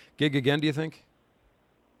football gig again, do you think?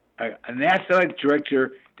 An athletic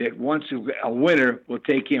director that wants a winner will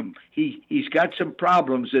take him. He's got some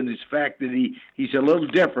problems in his fact that he's a little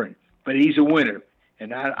different, but he's a winner.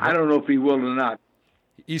 And I don't know if he will or not.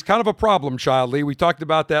 He's kind of a problem child, Lee. We talked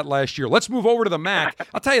about that last year. Let's move over to the MAC.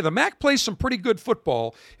 I'll tell you, the MAC plays some pretty good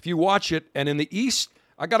football if you watch it. And in the East,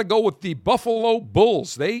 I got to go with the Buffalo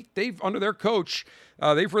Bulls. They've under their coach,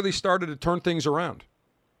 they've really started to turn things around.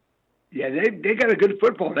 Yeah, they got a good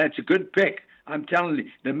football. That's a good pick. I'm telling you,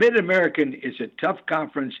 the Mid-American is a tough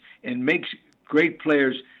conference and makes great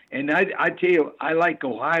players. And I tell you, I like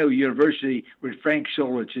Ohio University with Frank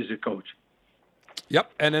Solich as a coach.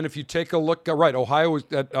 Yep, and then if you take a look, right, Ohio is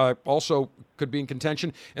also could be in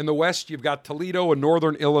contention. In the West, you've got Toledo and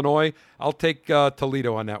Northern Illinois. I'll take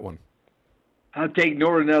Toledo on that one. I'll take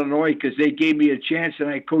Northern Illinois because they gave me a chance and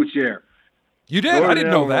I coached there. You did? I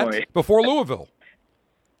didn't know that. Before Louisville.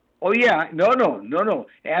 Oh, yeah. No.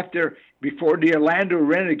 Before the Orlando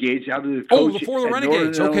Renegades, I was the coach. Oh, before the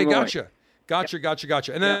Renegades. Okay, gotcha.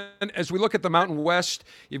 And then as we look at the Mountain West,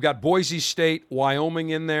 you've got Boise State,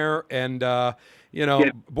 Wyoming in there, and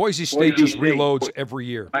Boise State just reloads every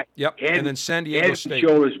year. Yep. And then San Diego State.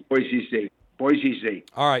 Boise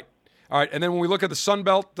State. All right. And then when we look at the Sun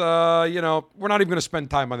Belt, we're not even going to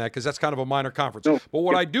spend time on that because that's kind of a minor conference. No. But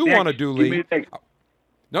what I do want to do, Lee.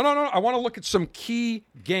 No. I want to look at some key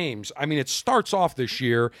games. I mean, it starts off this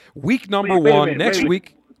year, week number one, next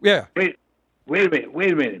week. Yeah. Wait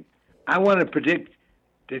a minute. I want to predict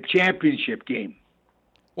the championship game.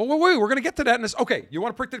 Well, wait. We're going to get to that in this. Okay, you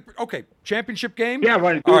want to predict? Okay, championship game. Yeah, I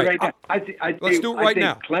want to do it right now. Let's do it right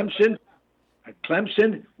now.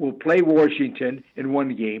 Clemson will play Washington in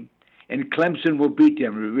one game, and Clemson will beat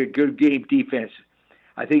them. It'll be a good game defense.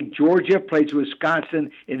 I think Georgia plays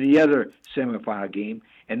Wisconsin in the other semifinal game,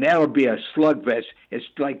 and that'll be a slugfest. It's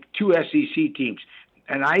like two SEC teams.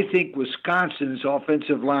 And I think Wisconsin's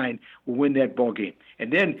offensive line will win that ball game.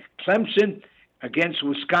 And then Clemson against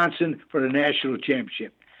Wisconsin for the national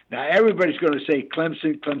championship. Now, everybody's going to say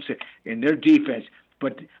Clemson in their defense.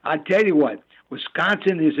 But I'll tell you what,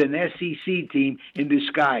 Wisconsin is an SEC team in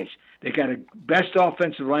disguise. They got a best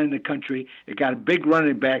offensive line in the country. They got a big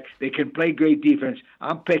running back. They can play great defense.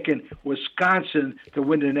 I'm picking Wisconsin to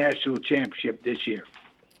win the national championship this year.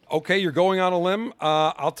 Okay, you're going on a limb.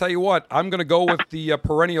 I'll tell you what, I'm going to go with the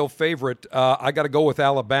perennial favorite. I got to go with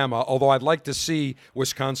Alabama, although I'd like to see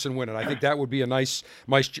Wisconsin win it. I think that would be a nice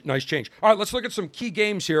change. All right, let's look at some key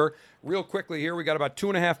games here real quickly here. We got about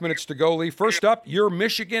 2.5 minutes to go, Lee. First up, your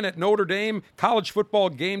Michigan at Notre Dame. College football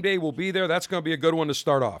game day will be there. That's going to be a good one to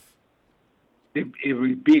start off. It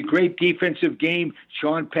would be a great defensive game.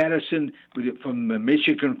 Sean Patterson from the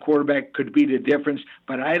Michigan quarterback could be the difference.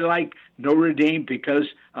 But I like Notre Dame because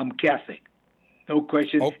I'm Catholic. No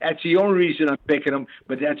question. Oh. That's the only reason I'm picking them,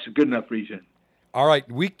 but that's a good enough reason. All right,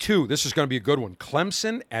 week 2. This is going to be a good one.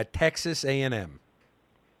 Clemson at Texas A&M.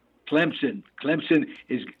 Clemson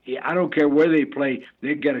is, I don't care where they play,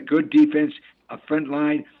 they've got a good defense, a front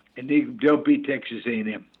line. and they'll beat Texas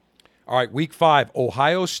A&M. All right, week 5,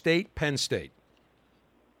 Ohio State, Penn State.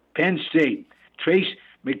 Penn State, Trace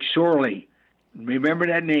McSorley. Remember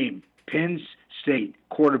that name. Penn State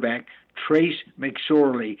quarterback, Trace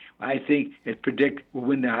McSorley, I think will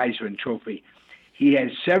win the Heisman Trophy. He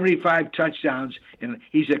has 75 touchdowns, and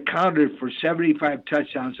he's accounted for 75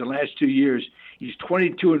 touchdowns the last 2 years. He's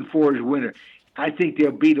 22-4 as winner. I think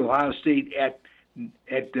they'll beat Ohio State at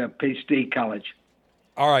Penn State College.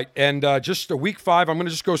 All right, and just week 5, I'm going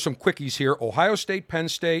to just go some quickies here. Ohio State, Penn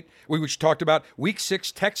State, which talked about. Week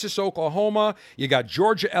 6, Texas, Oklahoma. You got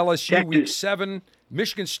Georgia, LSU, Texas. Week 7,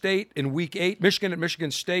 Michigan State in week 8, Michigan at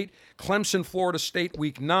Michigan State, Clemson, Florida State,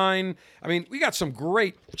 week 9. I mean, we got some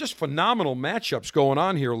great, just phenomenal matchups going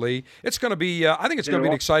on here, Lee. It's going to be, I think it's going to be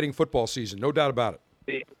an exciting football season, no doubt about it.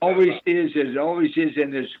 It always is,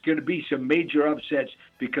 and there's going to be some major upsets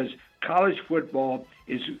because college football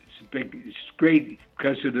is big. It's great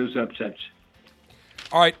because of those upsets.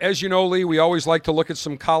 All right, as you know, Lee, we always like to look at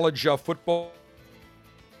some college football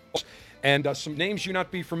and some names you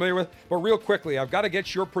not be familiar with. But real quickly, I've got to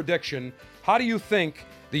get your prediction. How do you think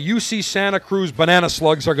the UC Santa Cruz Banana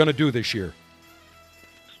Slugs are going to do this year?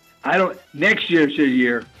 Next year's the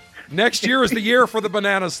year. Next year is the year for the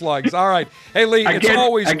Banana Slugs. All right. Hey, Lee, it's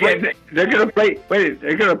always great. They're going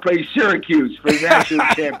to play Syracuse for the national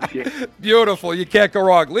championship. Beautiful. You can't go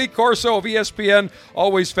wrong. Lee Corso of ESPN,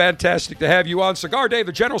 always fantastic to have you on. Cigar Dave,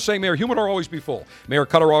 the General saying, Mayor Humidor always be full. Mayor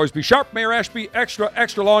Cutter always be sharp. Mayor Ashby extra,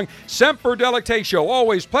 extra long. Semper Delectatio,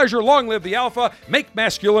 always pleasure. Long live the Alpha. Make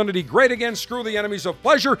masculinity great again. Screw the enemies of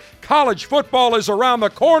pleasure. College football is around the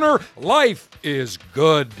corner. Life is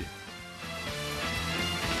good.